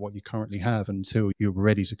thing about what you currently have until you're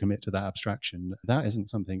ready to commit to that abstraction. That isn't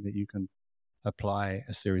something that you can apply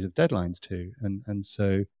a series of deadlines to. And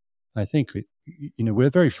so I think we're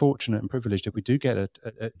very fortunate and privileged if we do get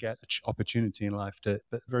an opportunity in life, but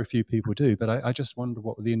very few people do. But I just wonder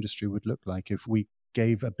what the industry would look like if we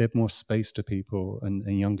gave a bit more space to people and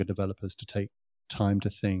younger developers to take time to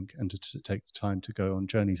think and to take time to go on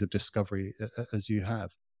journeys of discovery as you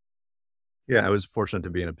have. Yeah, I was fortunate to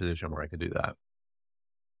be in a position where I could do that.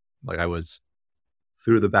 Like, I was,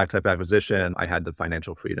 through the Backtype acquisition, I had the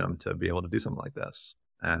financial freedom to be able to do something like this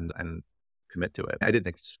and commit to it. I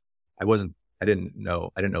didn't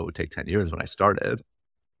know it would take 10 years when I started.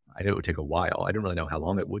 I knew it would take a while. I didn't really know how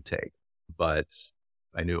long it would take, but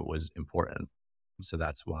I knew it was important. So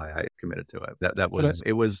that's why I committed to it.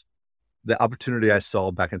 It was the opportunity I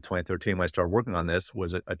saw back in 2013 when I started working on this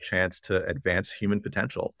was a chance to advance human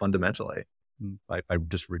potential fundamentally by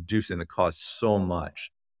just reducing the cost so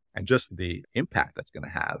much and just the impact that's going to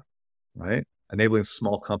have, right? Enabling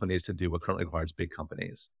small companies to do what currently requires big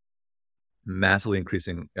companies, massively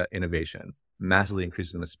increasing innovation, massively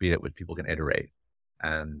increasing the speed at which people can iterate,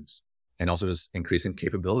 and also just increasing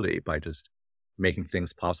capability by just making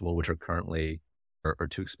things possible which are currently are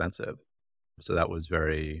too expensive. So that was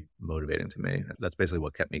very motivating to me. That's basically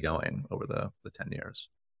what kept me going over the 10 years.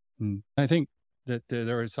 I think that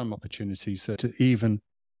there are some opportunities to, even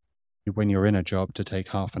when you're in a job, to take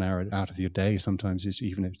half an hour out of your day, sometimes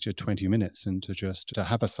even if it's just 20 minutes, and to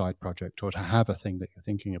have a side project or to have a thing that you're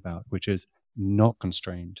thinking about, which is not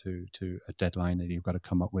constrained to a deadline that you've got to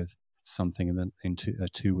come up with something in a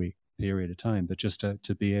 2-week period of time, but just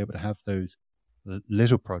to be able to have those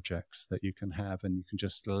little projects that you can have, and you can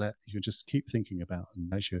just keep thinking about.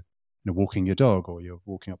 And as you're walking your dog, or you're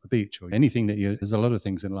walking up the beach, or anything there's a lot of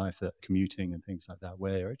things in life, that commuting and things like that,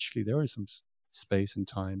 where actually there is some space and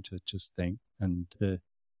time to just think and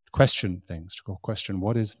question things, to question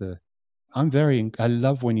what is I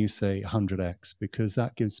love when you say 100x, because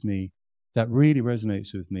that really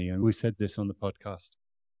resonates with me. And we said this on the podcast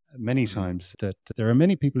many times, that there are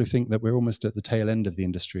many people who think that we're almost at the tail end of the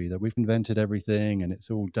industry, that we've invented everything and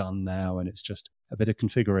it's all done now and it's just a bit of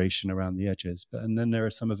configuration around the edges. And then there are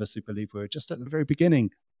some of us who believe we're just at the very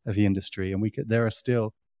beginning of the industry, and there are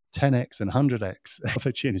still 10x and 100x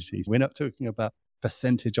opportunities. We're not talking about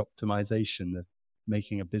percentage optimization of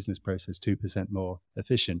making a business process 2% more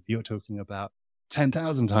efficient. You're talking about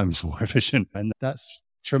 10,000 times more efficient. And that's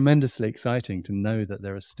tremendously exciting to know that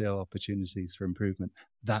there are still opportunities for improvement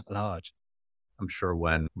that large. I'm sure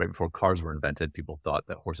right before cars were invented, people thought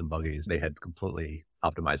that horse and buggies, they had completely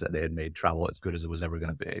optimized it. They had made travel as good as it was ever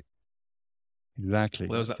going to be. Exactly.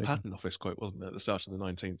 Well, there was that patent office quote, wasn't there, at the start of the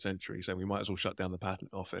 19th century, saying we might as well shut down the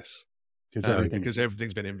patent office because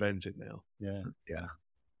everything's been invented now. Yeah.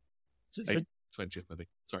 So 20th, maybe.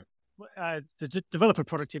 Sorry. The developer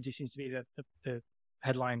productivity seems to be the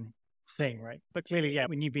headline thing, right? But clearly,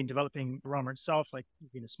 when you've been developing Rama itself, like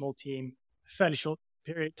you've been a small team, fairly short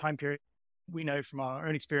time period. We know from our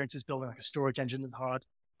own experiences building like a storage engine is hard.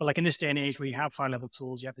 But like in this day and age where you have high-level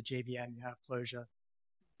tools, you have the JVM, you have Clojure,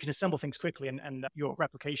 you can assemble things quickly, and your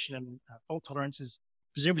replication and fault tolerance is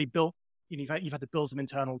presumably built. You've had to build some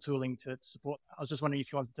internal tooling to support. I was just wondering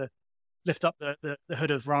if you wanted to lift up the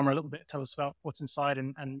hood of Rama a little bit, tell us about what's inside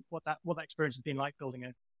and what that experience has been like building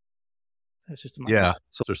a system like that.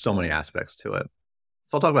 So there's so many aspects to it.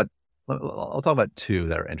 So I'll talk about two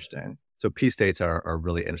that are interesting. So P-states are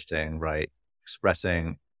really interesting, right?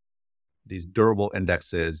 Expressing these durable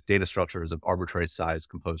indexes, data structures of arbitrary size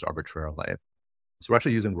composed arbitrarily. So we're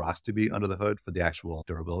actually using RocksDB under the hood for the actual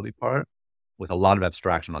durability part, with a lot of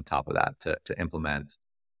abstraction on top of that to implement,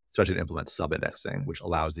 especially to implement sub-indexing, which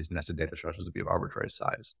allows these nested data structures to be of arbitrary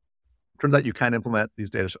size. Turns out you can implement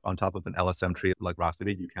these data on top of an LSM tree like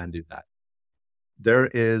RocksDB. You can do that.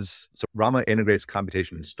 So Rama integrates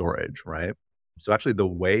computation and storage, right? So actually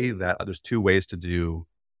there's two ways to do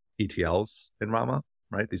ETLs in Rama,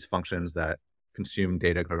 right? These functions that consume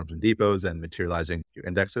data coming from depots and materializing your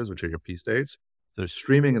indexes, which are your P-states. So there's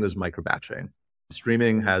streaming and there's microbatching.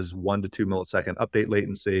 Streaming has 1 to 2 millisecond update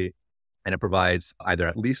latency, and it provides either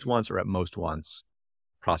at least once or at most once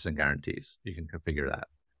processing guarantees. You can configure that.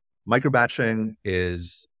 Microbatching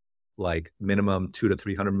is like minimum 200 to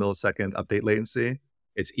 300 millisecond update latency.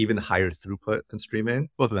 It's even higher throughput than streaming.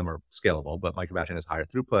 Both of them are scalable, but microbatching is higher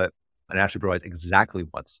throughput and actually provides exactly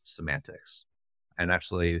once semantics. And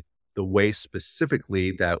actually, the way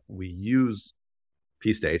specifically that we use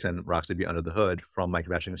P-states and RocksDB under the hood from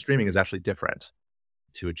microbatching and streaming is actually different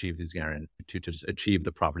to achieve these to just achieve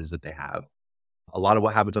the properties that they have. A lot of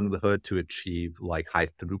what happens under the hood to achieve like high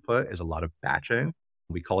throughput is a lot of batching.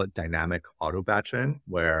 We call it dynamic auto batching,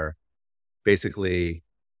 where basically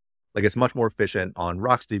like it's much more efficient on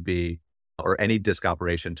RocksDB or any disk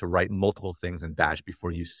operation to write multiple things in batch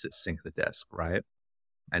before you sync the disk, right?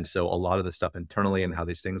 And so a lot of the stuff internally and how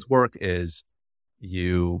these things work is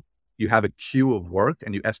you have a queue of work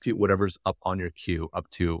and you execute whatever's up on your queue up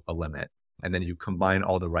to a limit. And then you combine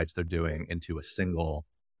all the writes they're doing into a single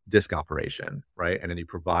disk operation, right? And then you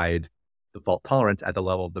provide the fault tolerance at the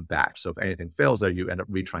level of the batch. So if anything fails there, you end up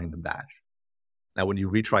retrying the batch. Now, when you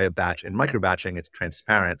retry a batch in microbatching, it's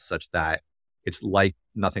transparent such that it's like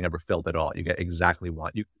nothing ever failed at all. You get exactly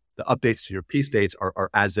the updates to your P-states are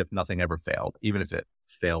as if nothing ever failed, even if it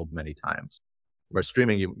failed many times. Whereas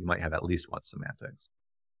streaming, you might have at least once semantics.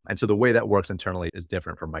 And so the way that works internally is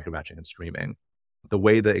different from microbatching and streaming. The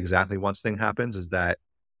way the exactly once thing happens is that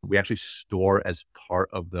we actually store as part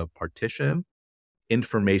of the partition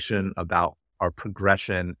information about our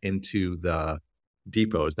progression into the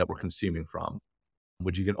depots that we're consuming from,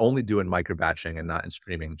 which you can only do in microbatching and not in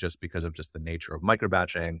streaming just because of just the nature of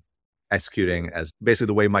microbatching. Executing as basically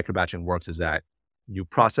the way microbatching works is that you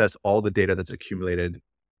process all the data that's accumulated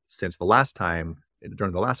since the last time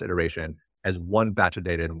during the last iteration as one batch of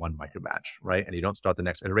data in one microbatch, right? And you don't start the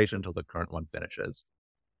next iteration until the current one finishes.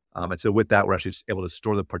 And so with that, we're actually just able to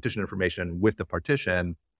store the partition information with the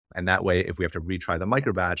partition. And that way, if we have to retry the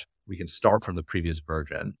microbatch, we can start from the previous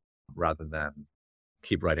version rather than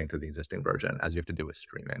keep writing to the existing version as you have to do with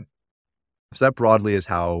streaming. So that broadly is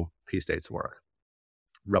how P-states work.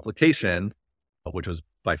 Replication, which was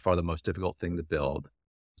by far the most difficult thing to build,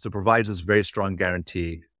 so provides this very strong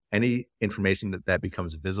guarantee. Any information that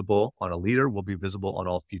becomes visible on a leader will be visible on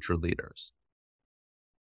all future leaders.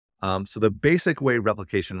 So the basic way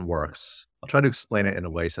replication works, I'll try to explain it in a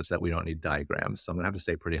way such that we don't need diagrams. So I'm going to have to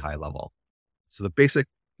stay pretty high level. So the basic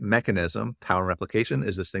mechanism, power replication,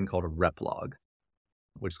 is this thing called a rep log,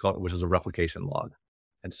 which is a replication log.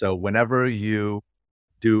 And so whenever you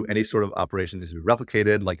do any sort of operation that needs to be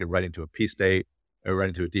replicated, like you're writing to a P state or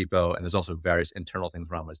writing to a depot, and there's also various internal things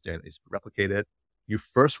Rama is doing that needs to be replicated, you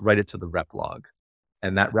first write it to the rep log.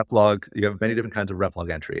 And that rep log, you have many different kinds of rep log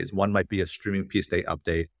entries. One might be a streaming P state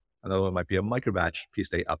update. Another one might be a microbatch P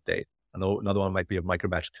state update. Another one might be a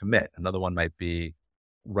microbatch commit. Another one might be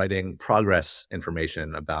writing progress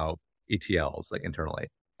information about ETLs, like internally.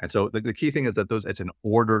 And so the key thing is that it's an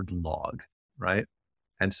ordered log, right?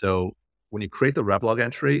 And so when you create the rep log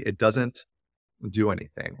entry, it doesn't do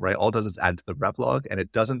anything, right? All it does is add to the rep log, and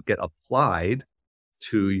it doesn't get applied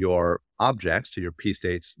to your objects, to your P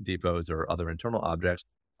states, depots, or other internal objects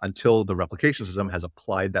until the replication system has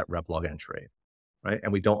applied that rep log entry, right?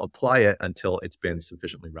 And we don't apply it until it's been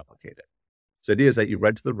sufficiently replicated. So the idea is that you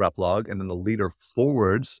write to the rep log, and then the leader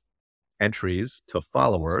forwards entries to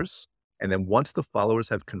followers. And then once the followers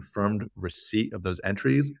have confirmed receipt of those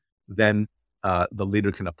entries, then the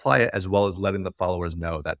leader can apply it, as well as letting the followers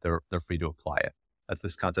know that they're free to apply it. That's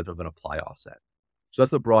this concept of an apply offset. So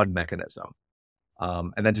that's the broad mechanism.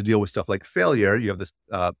 And then to deal with stuff like failure, you have this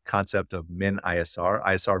concept of min ISR.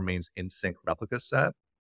 ISR means in sync replica set.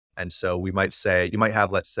 And so you might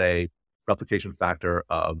have, let's say, replication factor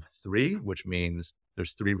of 3, which means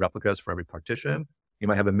there's 3 replicas for every partition. You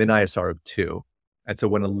might have a min ISR of 2. And so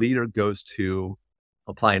when a leader goes to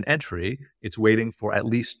apply an entry, it's waiting for at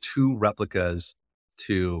least 2 replicas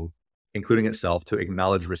including itself, to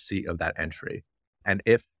acknowledge receipt of that entry. And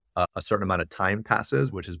if a certain amount of time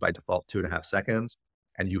passes, which is by default 2.5 seconds,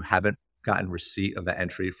 and you haven't gotten receipt of the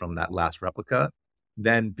entry from that last replica,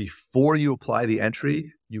 then before you apply the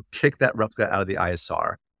entry, you kick that replica out of the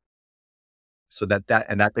ISR. So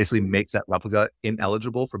that basically makes that replica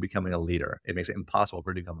ineligible for becoming a leader. It makes it impossible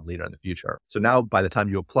for it to become a leader in the future. So now by the time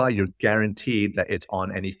you apply, you're guaranteed that it's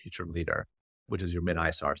on any future leader, which is your min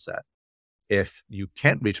ISR set. If you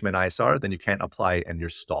can't reach min ISR, then you can't apply and you're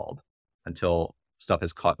stalled until stuff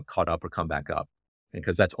is caught up or come back up.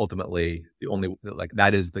 Because that's ultimately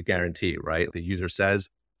that is the guarantee, right? The user says,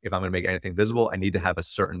 if I'm going to make anything visible, I need to have a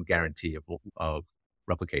certain guarantee of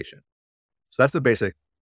replication. So that's the basic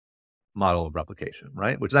model of replication,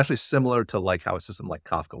 right? Which is actually similar to like how a system like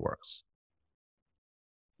Kafka works.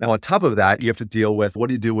 Now, on top of that, you have to deal with, what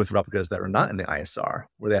do you do with replicas that are not in the ISR,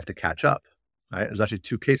 where they have to catch up, right? There's actually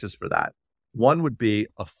 2 cases for that. One would be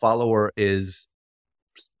a follower is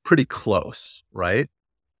pretty close, right?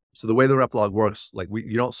 So the way the rep log works,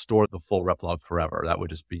 you don't store the full rep log forever. That would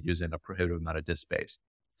just be using a prohibitive amount of disk space.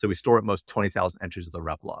 So we store at most 20,000 entries of the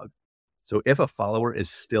rep log. So if a follower is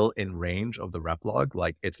still in range of the rep log,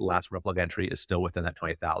 like its last rep log entry is still within that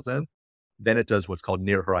 20,000, then it does what's called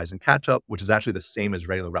near horizon catch up, which is actually the same as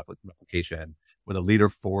regular replication, where the leader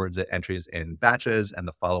forwards it entries in batches and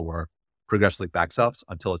the follower progressively backs up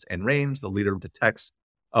until it's in range. The leader detects,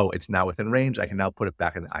 oh, it's now within range. I can now put it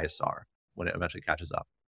back in the ISR when it eventually catches up.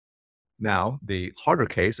 Now, the harder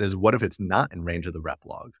case is, what if it's not in range of the rep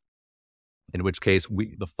log? In which case,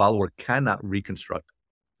 the follower cannot reconstruct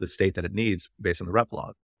the state that it needs based on the rep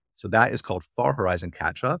log. So that is called far horizon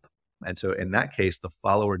catch up. And so in that case, the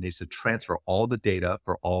follower needs to transfer all the data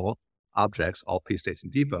for all objects, all P states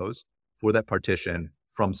and depots for that partition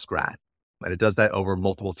from scratch. And it does that over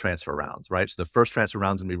multiple transfer rounds, right? So the first transfer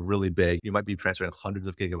round is going to be really big. You might be transferring hundreds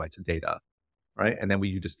of gigabytes of data, right? And then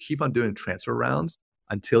you just keep on doing transfer rounds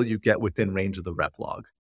until you get within range of the rep log,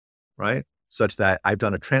 right? Such that I've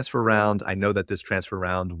done a transfer round. I know that this transfer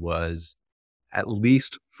round was at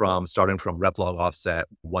least starting from rep log offset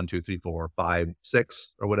 1, 2, 3, 4, 5,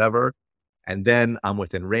 6, or whatever. And then I'm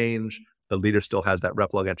within range. The leader still has that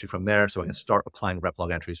rep log entry from there. So I can start applying rep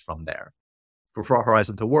log entries from there. For far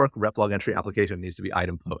horizon to work, rep log entry application needs to be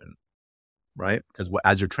item potent, right? Because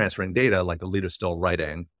as you're transferring data, like the leader's still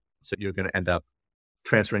writing, so you're going to end up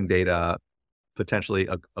transferring data potentially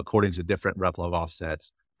according to different rep log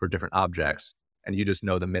offsets for different objects. And you just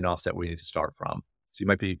know the min offset where you need to start from. So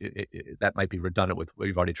that might be redundant with what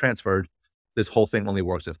you've already transferred. This whole thing only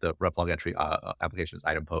works if the rep log entry application is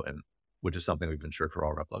item potent, which is something we've ensured for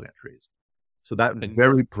all rep log entries. So that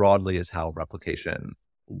very broadly is how replication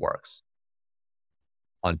works.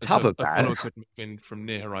 On top of that, a follower could move in from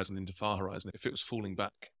near horizon into far horizon. If it was falling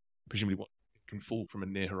back, presumably it can fall from a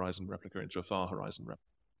near horizon replica into a far horizon replica.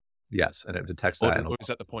 Yes, and it detects that. Or is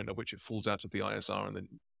that the point at which it falls out of the ISR and then?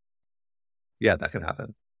 Yeah, that can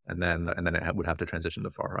happen. And then it would have to transition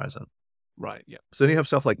to far horizon. Right. Yeah. So then you have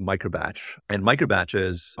stuff like microbatch, and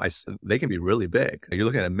microbatches, they can be really big. You're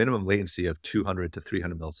looking at a minimum latency of 200 to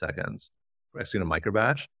 300 milliseconds for executing a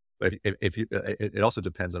microbatch. But if you, it also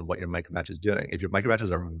depends on what your microbatch is doing. If your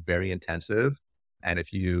microbatches are very intensive, and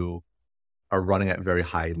if you are running at very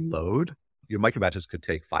high load, your microbatches could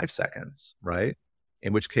take 5 seconds, right?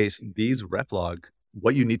 In which case, these replog,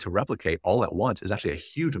 what you need to replicate all at once is actually a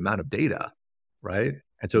huge amount of data, right?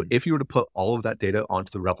 And so if you were to put all of that data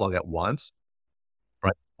onto the replog at once,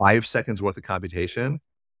 right, 5 seconds worth of computation,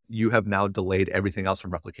 you have now delayed everything else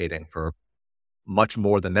from replicating for much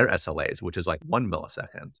more than their SLAs, which is like 1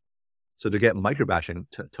 millisecond. So to get microbatching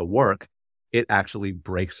to work, it actually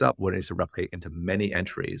breaks up what it needs to replicate into many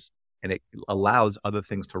entries, and it allows other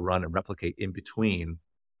things to run and replicate in between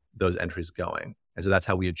those entries going. And so that's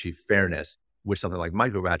how we achieve fairness with something like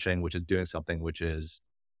microbatching, which is doing something which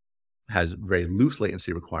has very loose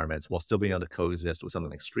latency requirements while still being able to coexist with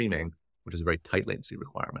something like streaming, which is very tight latency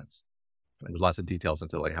requirements. And there's lots of details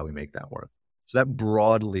into like how we make that work. So that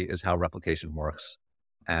broadly is how replication works.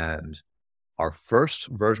 And our first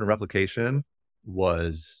version of replication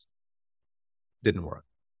didn't work.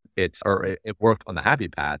 It worked on the happy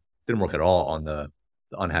path, didn't work at all on the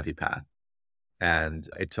unhappy path. And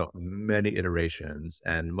it took many iterations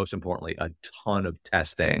and most importantly, a ton of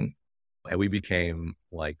testing. And we became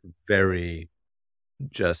like very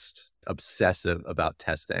just obsessive about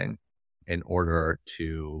testing in order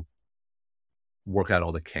to work out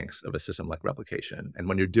all the kinks of a system like replication. And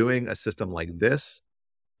when you're doing a system like this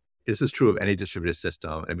is true of any distributed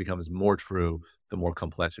system, and it becomes more true the more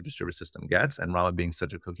complex your distributed system gets. And Rama being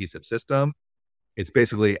such a cohesive system, it's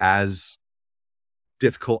basically as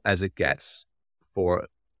difficult as it gets for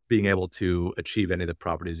being able to achieve any of the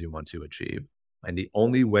properties you want to achieve. And the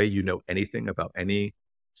only way you know anything about any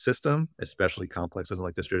system, especially complex systems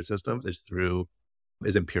like distributed systems,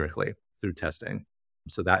 is empirically through testing.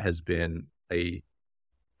 So that has been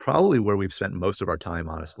probably where we've spent most of our time,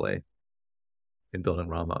 honestly, in building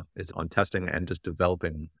Rama, is on testing and just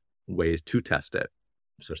developing ways to test it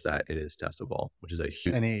such that it is testable, which is a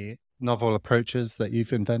huge... Any novel approaches that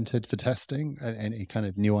you've invented for testing? Any kind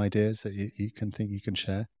of new ideas that you can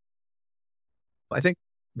share? I think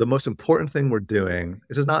the most important thing we're doing,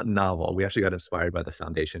 this is not novel. We actually got inspired by the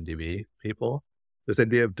Foundation DB people. This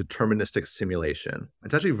idea of deterministic simulation.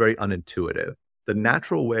 It's actually very unintuitive. The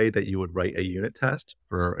natural way that you would write a unit test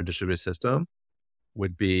for a distributed system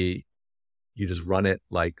would be you just run it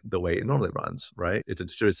like the way it normally runs, right? It's a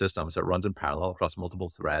distributed system, so it runs in parallel across multiple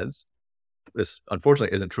threads. This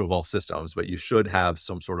unfortunately isn't true of all systems, but you should have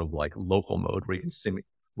some sort of like local mode where you can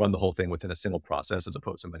run the whole thing within a single process as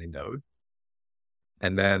opposed to many nodes.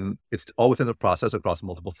 And then it's all within the process across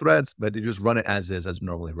multiple threads, but you just run it as is, as it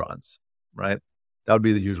normally runs, right? That would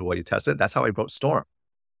be the usual way you test it. That's how I wrote Storm.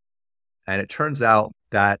 And it turns out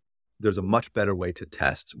that there's a much better way to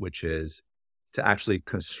test, which is to actually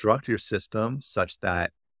construct your system such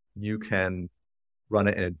that you can run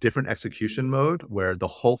it in a different execution mode where the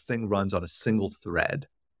whole thing runs on a single thread.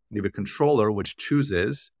 You have a controller which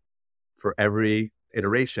chooses for every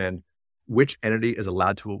iteration which entity is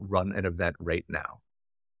allowed to run an event right now,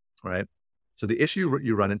 right? So the issue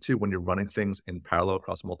you run into when you're running things in parallel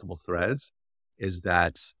across multiple threads is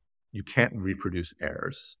that you can't reproduce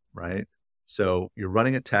errors, right? So you're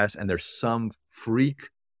running a test and there's some freak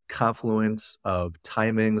confluence of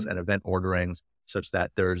timings and event orderings such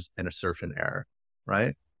that there's an assertion error,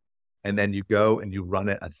 right? And then you go and you run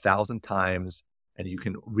it 1,000 times and you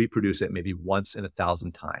can reproduce it maybe once in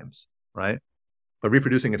 1,000 times, right? But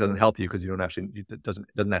reproducing it doesn't help you because it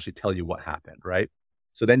doesn't actually tell you what happened, right?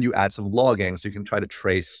 So then you add some logging so you can try to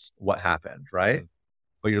trace what happened, right?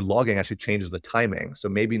 But your logging actually changes the timing. So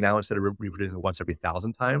maybe now instead of reproducing once every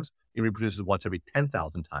 1,000 times, it reproduces once every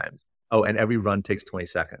 10,000 times. Oh, and every run takes 20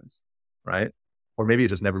 seconds, right? Or maybe it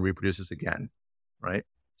just never reproduces again, right?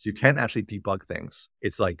 So you can't actually debug things.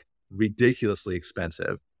 It's like ridiculously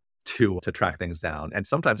expensive to track things down. And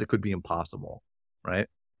sometimes it could be impossible, right?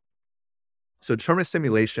 So deterministic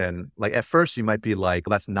simulation, like at first you might be like,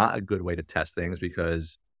 well, that's not a good way to test things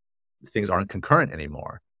because things aren't concurrent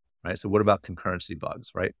anymore, right? So what about concurrency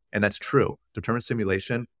bugs, right? And that's true. Deterministic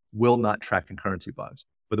simulation will not track concurrency bugs.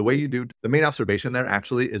 But the way you do, the main observation there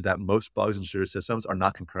actually is that most bugs in distributed systems are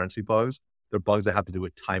not concurrency bugs. They're bugs that have to do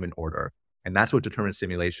with time and order. And that's what deterministic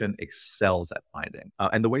simulation excels at finding.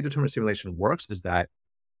 And the way deterministic simulation works is that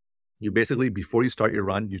you basically, before you start your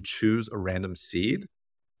run, you choose a random seed,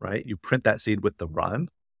 right? You print that seed with the run,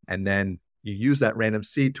 and then you use that random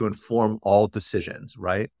seed to inform all decisions,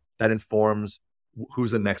 right? That informs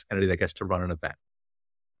who's the next entity that gets to run an event,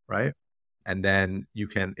 right? And then you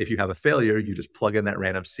can, if you have a failure, you just plug in that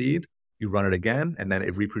random seed, you run it again, and then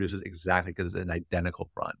it reproduces exactly because it's an identical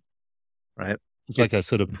run, right? It's like a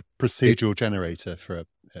sort of procedural generator for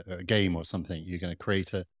a game or something. You're going to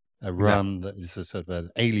create a run that is a sort of an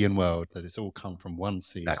alien world that it's all come from one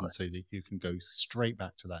seed, and so that you can go straight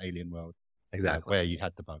back to that alien world where you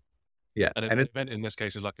had the bug. Yeah, and an event in this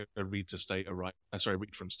case is like a read to state, a read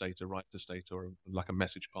from state, a write to state, or like a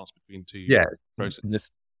message pass between two processes.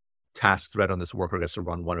 This task thread on this worker gets to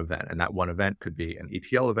run one event, and that one event could be an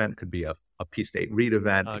ETL event, could be a p-state read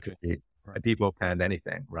event, it could be a depot append,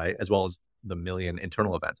 anything, right? As well as the million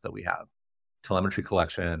internal events that we have, telemetry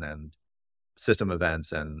collection and system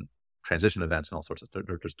events and transition events and all sorts of,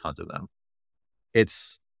 there's tons of them.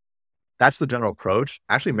 That's the general approach.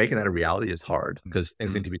 Actually making that a reality is hard because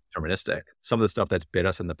things need to be deterministic. Some of the stuff that's bit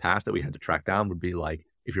us in the past that we had to track down would be like,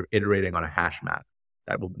 if you're iterating on a hash map,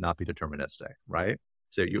 that will not be deterministic, right?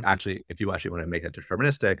 So if you actually want to make that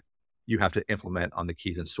deterministic, you have to implement on the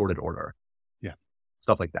keys in sorted order. Yeah.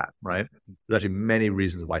 Stuff like that, right? There's actually many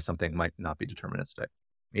reasons why something might not be deterministic.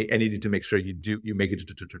 And you need to make sure you make it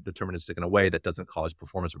deterministic in a way that doesn't cause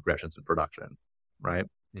performance regressions in production, right?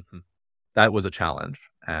 Mm-hmm. That was a challenge.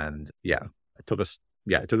 And it took us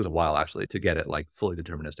a while actually to get it like fully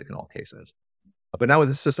deterministic in all cases. But now with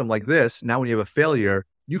a system like this, now when you have a failure,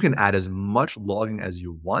 you can add as much logging as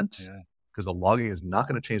you want because the logging is not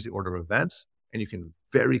going to change the order of events, and you can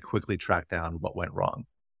very quickly track down what went wrong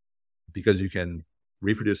because you can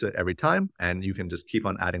reproduce it every time, and you can just keep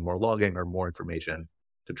on adding more logging or more information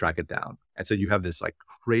to track it down. And so you have this like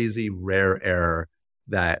crazy rare error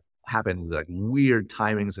that happens with like weird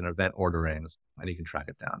timings and event orderings, and you can track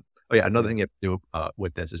it down. Oh yeah, another thing you have to do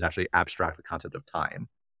with this is actually abstract the concept of time.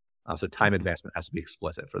 So time advancement has to be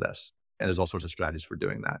explicit for this. And there's all sorts of strategies for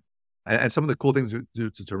doing that. And some of the cool things to do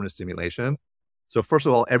to determinist simulation. So first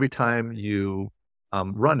of all, every time you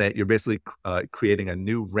run it, you're basically creating a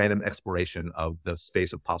new random exploration of the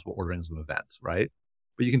space of possible orderings of events, right?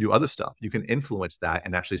 But you can do other stuff. You can influence that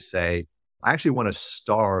and actually say, I actually want to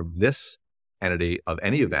starve this entity of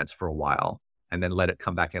any events for a while and then let it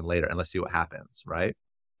come back in later and let's see what happens, right?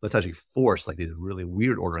 Let's actually force like these really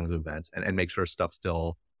weird orderings of events and make sure stuff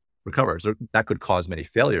still recovers. That could cause many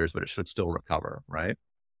failures, but it should still recover, right?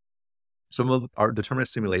 Some of our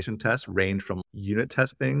determinist simulation tests range from unit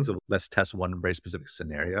test things of let's test one very specific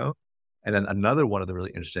scenario. And then another one of the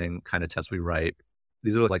really interesting kind of tests we write,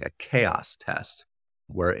 these are like a chaos test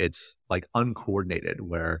where it's like uncoordinated,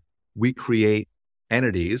 where we create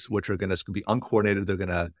entities which are going to be uncoordinated. They're going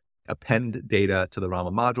to append data to the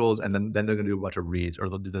Rama modules, and then they're going to do a bunch of reads, or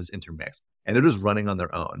they'll do those intermixed. And they're just running on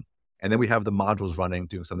their own. And then we have the modules running,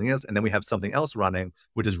 doing something else. And then we have something else running,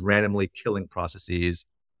 which is randomly killing processes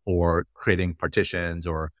or creating partitions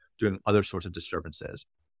or doing other sorts of disturbances.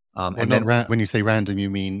 And then when you say random, you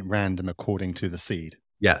mean random according to the seed?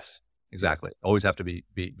 Yes, exactly. Always have to be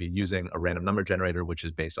using a random number generator, which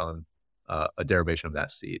is based on a derivation of that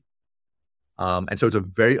seed. And so it's a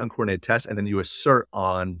very uncoordinated test. And then you assert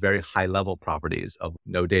on very high level properties of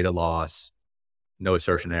no data loss, no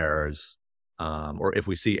assertion errors, or if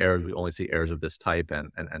we see errors, we only see errors of this type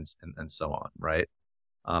and so on, right?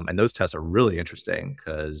 And those tests are really interesting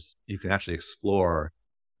because you can actually explore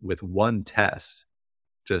with one test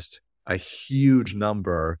just a huge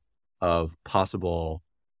number of possible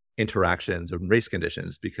interactions and race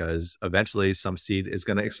conditions, because eventually some seed is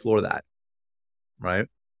going to explore that, right?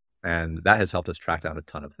 And that has helped us track down a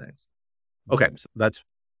ton of things. Okay, so that's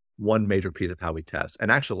one major piece of how we test.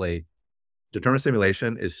 And actually, determinist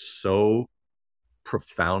simulation is so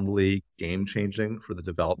profoundly game-changing for the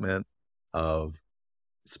development of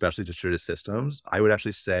especially distributed systems. I would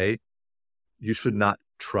actually say you should not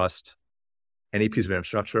trust any piece of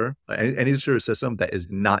infrastructure, any distributed system that is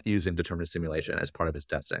not using determinist simulation as part of its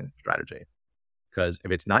testing strategy. Because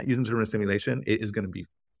if it's not using determinist simulation, it is going to be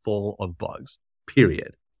full of bugs,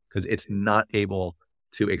 period. Because it's not able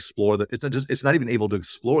to explore it's not even able to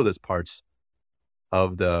explore those parts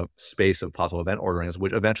of the space of possible event orderings,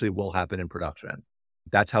 which eventually will happen in production.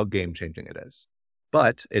 That's how game changing it is.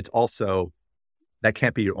 But it's also, that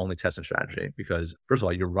can't be your only testing strategy, because first of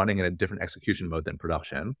all, you're running in a different execution mode than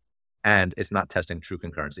production, and it's not testing true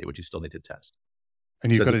concurrency, which you still need to test.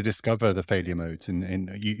 And you've got to discover the failure modes, and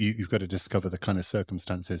you've got to discover the kind of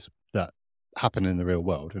circumstances that happen in the real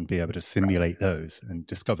world and be able to simulate those and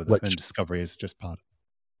discover them. And discovery is just part of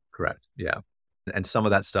it. Correct. Yeah. And some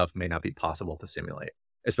of that stuff may not be possible to simulate,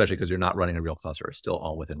 especially because you're not running a real cluster. It's still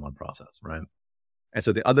all within one process, right? And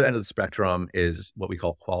so the other end of the spectrum is what we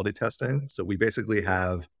call quality testing. So we basically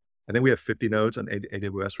have, I think we have 50 nodes on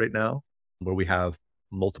AWS right now, where we have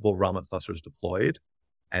multiple Rama clusters deployed,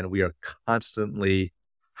 and we are constantly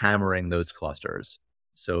hammering those clusters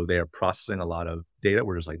So they are processing a lot of data.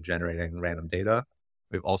 We're just like generating random data.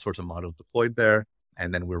 We have all sorts of models deployed there.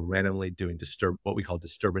 And then we're randomly doing what we call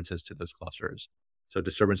disturbances to those clusters. So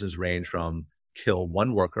disturbances range from kill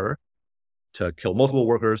one worker to kill multiple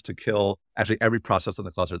workers to kill actually every process on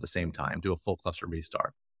the cluster at the same time, do a full cluster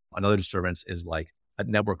restart. Another disturbance is like a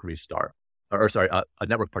network restart, a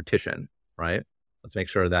network partition, right? Let's make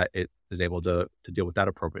sure that it is able to deal with that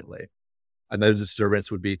appropriately. Another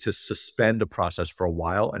disturbance would be to suspend a process for a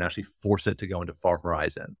while and actually force it to go into far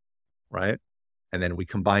horizon, right? And then we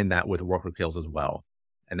combine that with worker kills as well.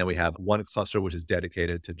 And then we have one cluster which is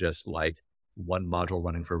dedicated to just like one module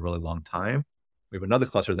running for a really long time. We have another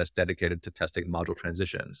cluster that's dedicated to testing module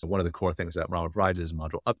transitions. One of the core things that Rama provides is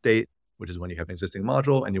module update, which is when you have an existing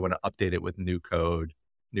module and you want to update it with new code,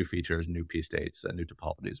 new features, new P states, new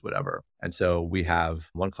topologies, whatever. And so we have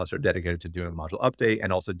one cluster dedicated to doing module update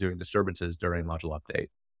and also doing disturbances during module update.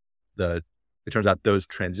 It turns out those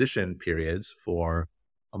transition periods for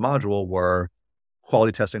a module were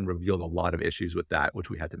quality testing revealed a lot of issues with that, which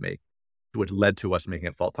we had to make, which led to us making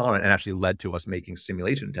it fault tolerant and actually led to us making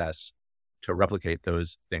simulation tests to replicate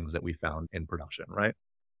those things that we found in production, right?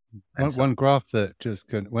 One graph that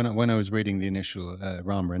just when I was reading the initial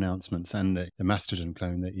Rama announcements and the Mastodon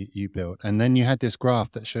clone that you built, and then you had this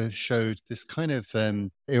graph that showed this kind of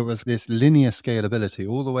it was this linear scalability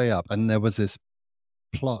all the way up, and there was this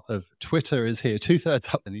plot of Twitter is here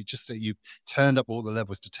 2/3 up, and you turned up all the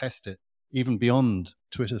levels to test it even beyond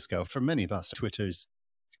Twitter scale. For many of us, Twitter is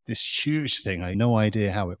this huge thing. I have no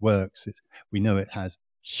idea how it works. We know it has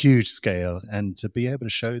huge scale, and to be able to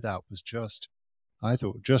show that was I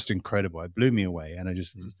thought just incredible. It blew me away, and I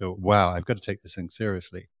just thought, wow, I've got to take this thing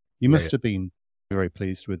seriously. You must have been very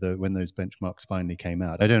pleased with when those benchmarks finally came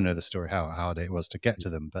out. I don't know the story, how hard it was to get to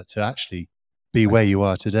them, but to actually be where you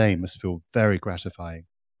are today must feel very gratifying.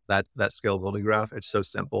 That scalability graph, it's so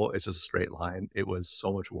simple. It's just a straight line. It was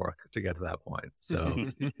so much work to get to that point.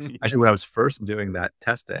 So actually, when I was first doing that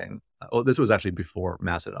testing, this was actually before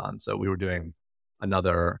Mastodon. So we were doing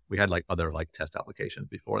we had like other like test applications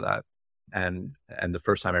before that. And the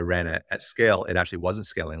first time I ran it at scale, it actually wasn't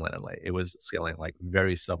scaling linearly. It was scaling like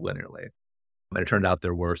very sublinearly. And it turned out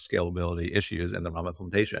there were scalability issues in the Rama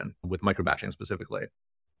implementation with microbatching specifically.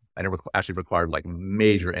 And it actually required like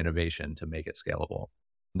major innovation to make it scalable.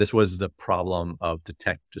 This was the problem of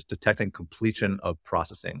detecting completion of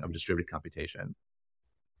processing of distributed computation.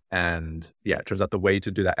 And yeah, it turns out the way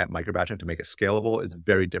to do that at microbatching to make it scalable is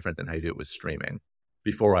very different than how you do it with streaming.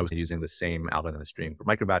 Before I was using the same algorithm as streaming for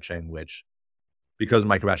microbatching, which because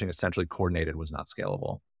microbatching essentially coordinated was not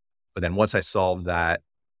scalable. But then once I solved that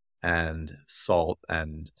and saw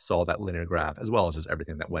that linear graph, as well as just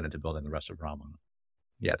everything that went into building the rest of Rama,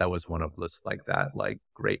 yeah, that was one of those like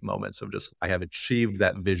great moments of just, I have achieved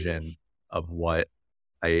that vision of what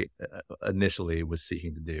I initially was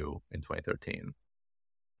seeking to do in 2013.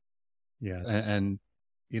 Yeah. And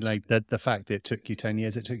you like that the fact that it took you 10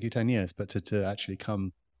 years, but to actually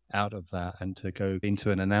come out of that and to go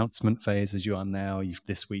into an announcement phase as you are now,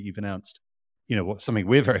 this week you've announced, something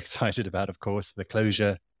we're very excited about, of course, the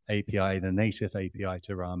Clojure API, the native API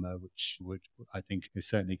to Rama, which I think is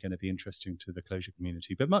certainly going to be interesting to the Clojure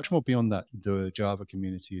community. But much more beyond that, the Java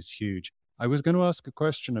community is huge. I was going to ask a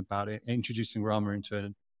question about it, introducing Rama into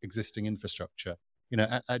an existing infrastructure.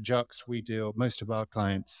 At Jux, most of our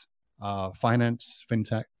clients are finance,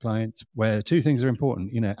 fintech clients, where two things are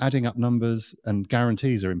important. Adding up numbers and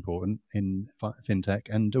guarantees are important in fintech,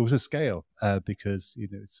 and also scale, because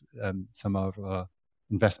some of our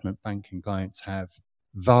investment banking clients have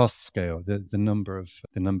vast scale. The number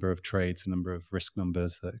of trades, the number of risk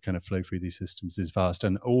numbers that kind of flow through these systems is vast,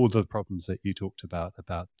 and all the problems that you talked about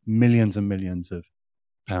millions and millions of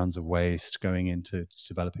pounds of waste going into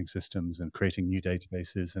developing systems and creating new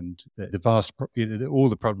databases, and the vast, all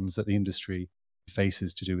the problems that the industry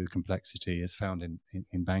faces to do with complexity is found in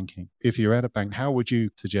banking. If you're at a bank, how would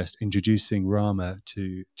you suggest introducing Rama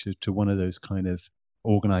to one of those kind of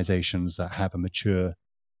organizations that have a mature?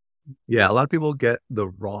 Yeah, a lot of people get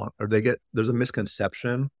there's a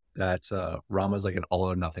misconception that Rama is like an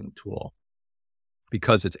all or nothing tool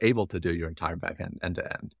because it's able to do your entire backend end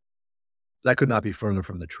to end. That could not be further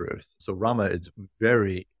from the truth. So Rama is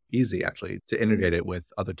very easy actually to integrate it with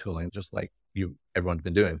other tooling, just like everyone's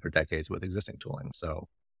been doing for decades with existing tooling. So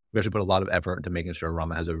we actually put a lot of effort into making sure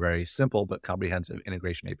Rama has a very simple but comprehensive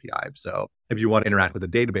integration API. So if you want to interact with a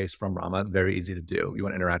database from Rama, very easy to do. You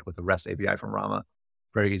want to interact with the REST API from Rama,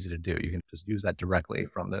 very easy to do. You can just use that directly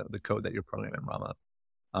from the code that you're programming in Rama.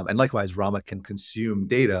 And likewise, Rama can consume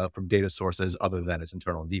data from data sources other than its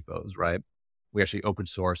internal depots, right? We actually open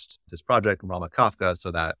sourced this project, Rama Kafka, so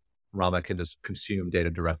that Rama can just consume data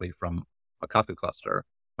directly from a Kafka cluster,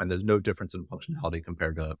 and there's no difference in functionality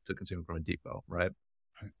compared to consuming from a depot, right?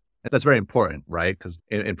 Right. And that's very important, right? Because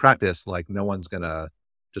in practice, like no one's going to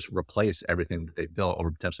just replace everything that they built over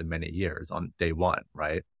potentially many years on day one,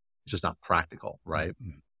 right? It's just not practical, right?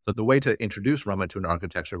 Mm-hmm. So the way to introduce Rama to an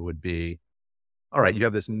architecture would be, all right, you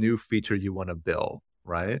have this new feature you want to build,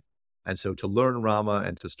 right? And so to learn Rama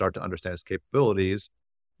and to start to understand its capabilities,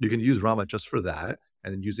 you can use Rama just for that,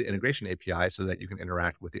 and then use the integration API so that you can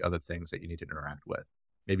interact with the other things that you need to interact with.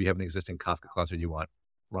 Maybe you have an existing Kafka cluster you want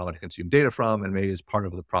Rama to consume data from, and maybe as part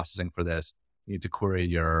of the processing for this, you need to query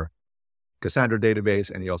your Cassandra database,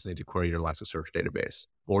 and you also need to query your Elasticsearch database,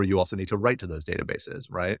 or you also need to write to those databases,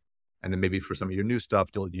 right? And then maybe for some of your new stuff,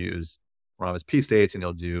 you'll use Rama's P states, and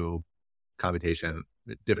you'll do computation,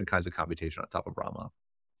 different kinds of computation on top of Rama.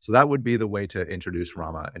 So that would be the way to introduce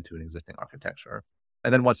Rama into an existing architecture.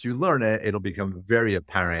 And then once you learn it, it'll become very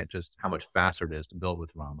apparent just how much faster it is to build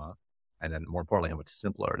with Rama. And then more importantly, how much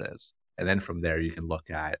simpler it is. And then from there, you can look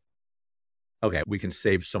at, okay, we can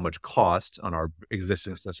save so much cost on our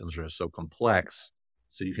existing systems that are so complex.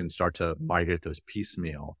 So you can start to migrate those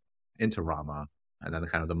piecemeal into Rama. And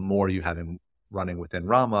then the more you have him running within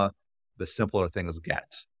Rama, the simpler things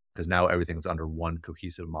get. Because now everything's under one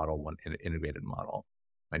cohesive model, one integrated model.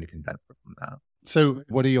 And you can benefit from that. So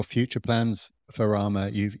what are your future plans for Rama?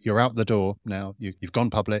 You're out the door now. You've gone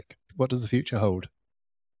public. What does the future hold?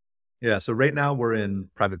 Yeah, so right now we're in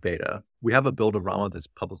private beta. We have a build of Rama that's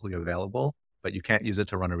publicly available, but you can't use it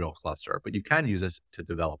to run a real cluster. But you can use it to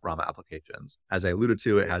develop Rama applications. As I alluded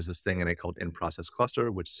to, it has this thing in it called in-process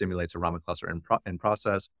cluster, which simulates a Rama cluster in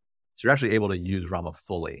process. So you're actually able to use Rama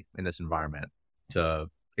fully in this environment to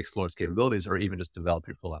explore its capabilities or even just develop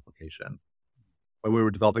your full application. When we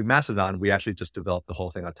were developing Mastodon, we actually just developed the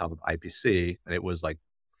whole thing on top of IPC, and it was like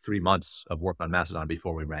 3 months of work on Mastodon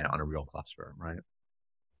before we ran it on a real cluster, right?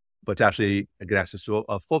 But to actually get access to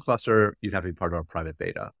a full cluster, you'd have to be part of our private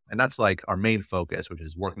beta. And that's like our main focus, which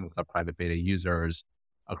is working with our private beta users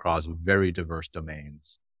across very diverse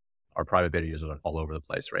domains. Our private beta users are all over the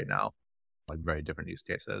place right now, like very different use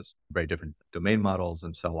cases, very different domain models,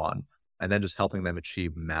 and so on. And then just helping them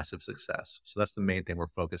achieve massive success. So that's the main thing we're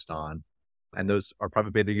focused on. And our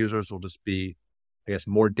private beta users will just be, I guess,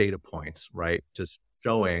 more data points, right? Just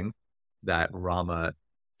showing that Rama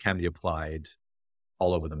can be applied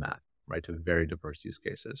all over the map, right? To very diverse use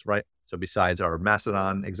cases, right? So besides our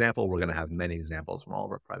Mastodon example, we're going to have many examples from all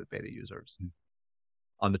of our private beta users. Mm-hmm.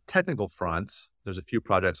 On the technical front, there's a few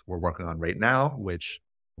projects we're working on right now, which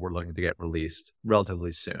we're looking to get released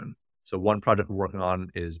relatively soon. So one project we're working on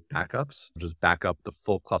is backups, which is back up the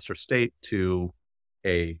full cluster state to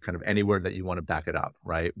a kind of anywhere that you want to back it up,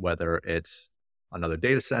 right? Whether it's another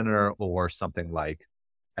data center or something like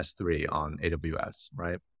S3 on AWS,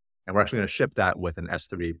 right? And we're actually going to ship that with an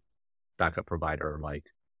S3 backup provider, like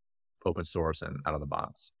open source and out of the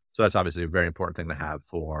box. So that's obviously a very important thing to have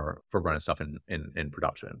for running stuff in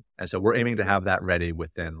production. And so we're aiming to have that ready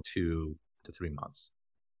within 2 to 3 months.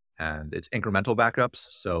 And it's incremental backups.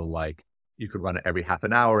 So like you could run it every half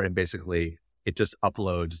an hour, and basically it just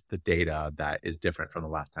uploads the data that is different from the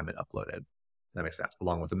last time it uploaded. That makes sense.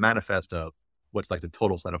 Along with a manifest of what's like the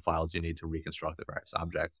total set of files you need to reconstruct the various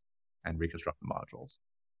objects and reconstruct the modules.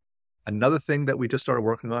 Another thing that we just started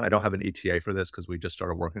working on, I don't have an ETA for this because we just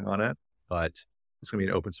started working on it, but it's going to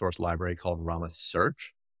be an open source library called Rama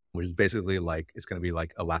Search, which is basically like, it's going to be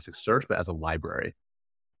like Elasticsearch, but as a library.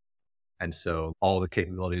 And so all the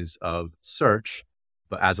capabilities of search,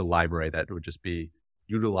 but as a library that would just be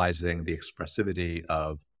utilizing the expressivity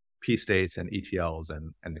of P states and ETLs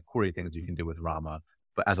and the query things you can do with Rama,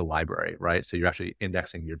 but as a library, right? So you're actually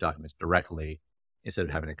indexing your documents directly instead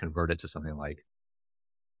of having to convert it to something like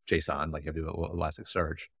JSON, like you have to do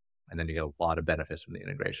Elasticsearch, and then you get a lot of benefits from the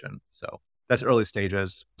integration. So that's early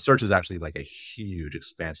stages. Search is actually like a huge,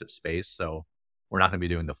 expansive space. So we're not going to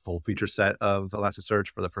be doing the full feature set of Elasticsearch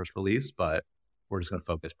for the first release, but we're just going to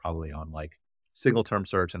focus probably on like single term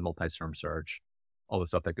search and multi-term search, all the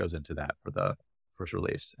stuff that goes into that for the first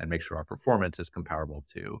release, and make sure our performance is comparable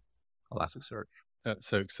to Elasticsearch. That's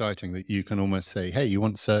so exciting that you can almost say, hey, you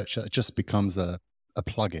want search, it just becomes a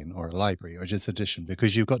plugin or a library or just addition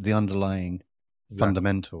because you've got the underlying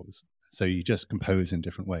fundamentals. So you just compose in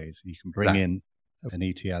different ways. You can bring in an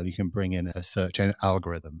ETL, you can bring in a search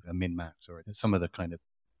algorithm, a min-max, or some of the kind of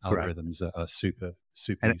algorithms that are super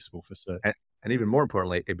useful for search. And even more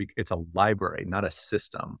importantly, it's a library, not a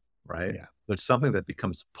system, right? Yeah. It's something that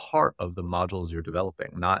becomes part of the modules you're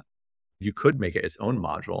developing. You could make it its own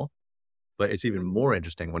module, but it's even more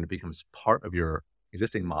interesting when it becomes part of your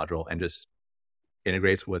existing module and just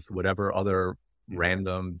integrates with whatever other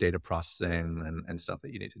random data processing and stuff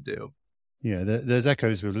that you need to do. Yeah, there's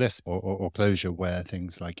echoes with Lisp or Clojure where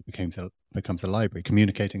things like it becomes a library.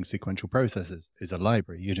 Communicating sequential processes is a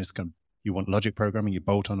library. You want logic programming, you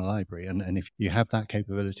bolt on a library. And if you have that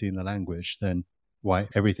capability in the language, then why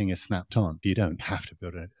everything is snapped on. You don't have to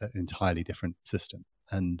build an entirely different system.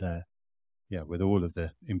 And with all of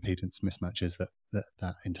the impedance mismatches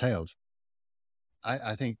that entails.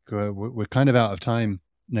 I think we're kind of out of time,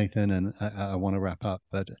 Nathan, and I want to wrap up,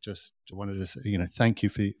 but just wanted to say, thank you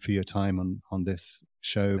for your time on this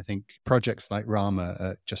show. I think projects like Rama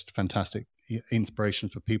are just fantastic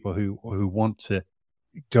inspirations for people who want to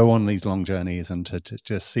go on these long journeys and to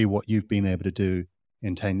just see what you've been able to do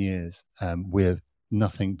in 10 years with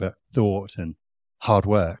nothing but thought and hard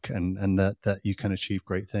work, and that you can achieve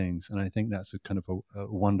great things. And I think that's a kind of a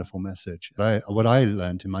wonderful message. What I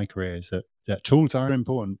learned in my career is that tools are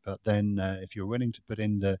important, but then if you're willing to put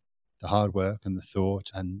in the hard work and the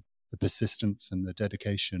thought and the persistence and the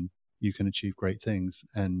dedication, you can achieve great things.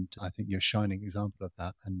 And I think you're a shining example of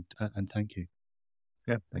that. And thank you.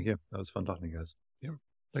 Yeah, thank you. That was fun talking to you guys. Yeah,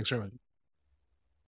 thanks very much.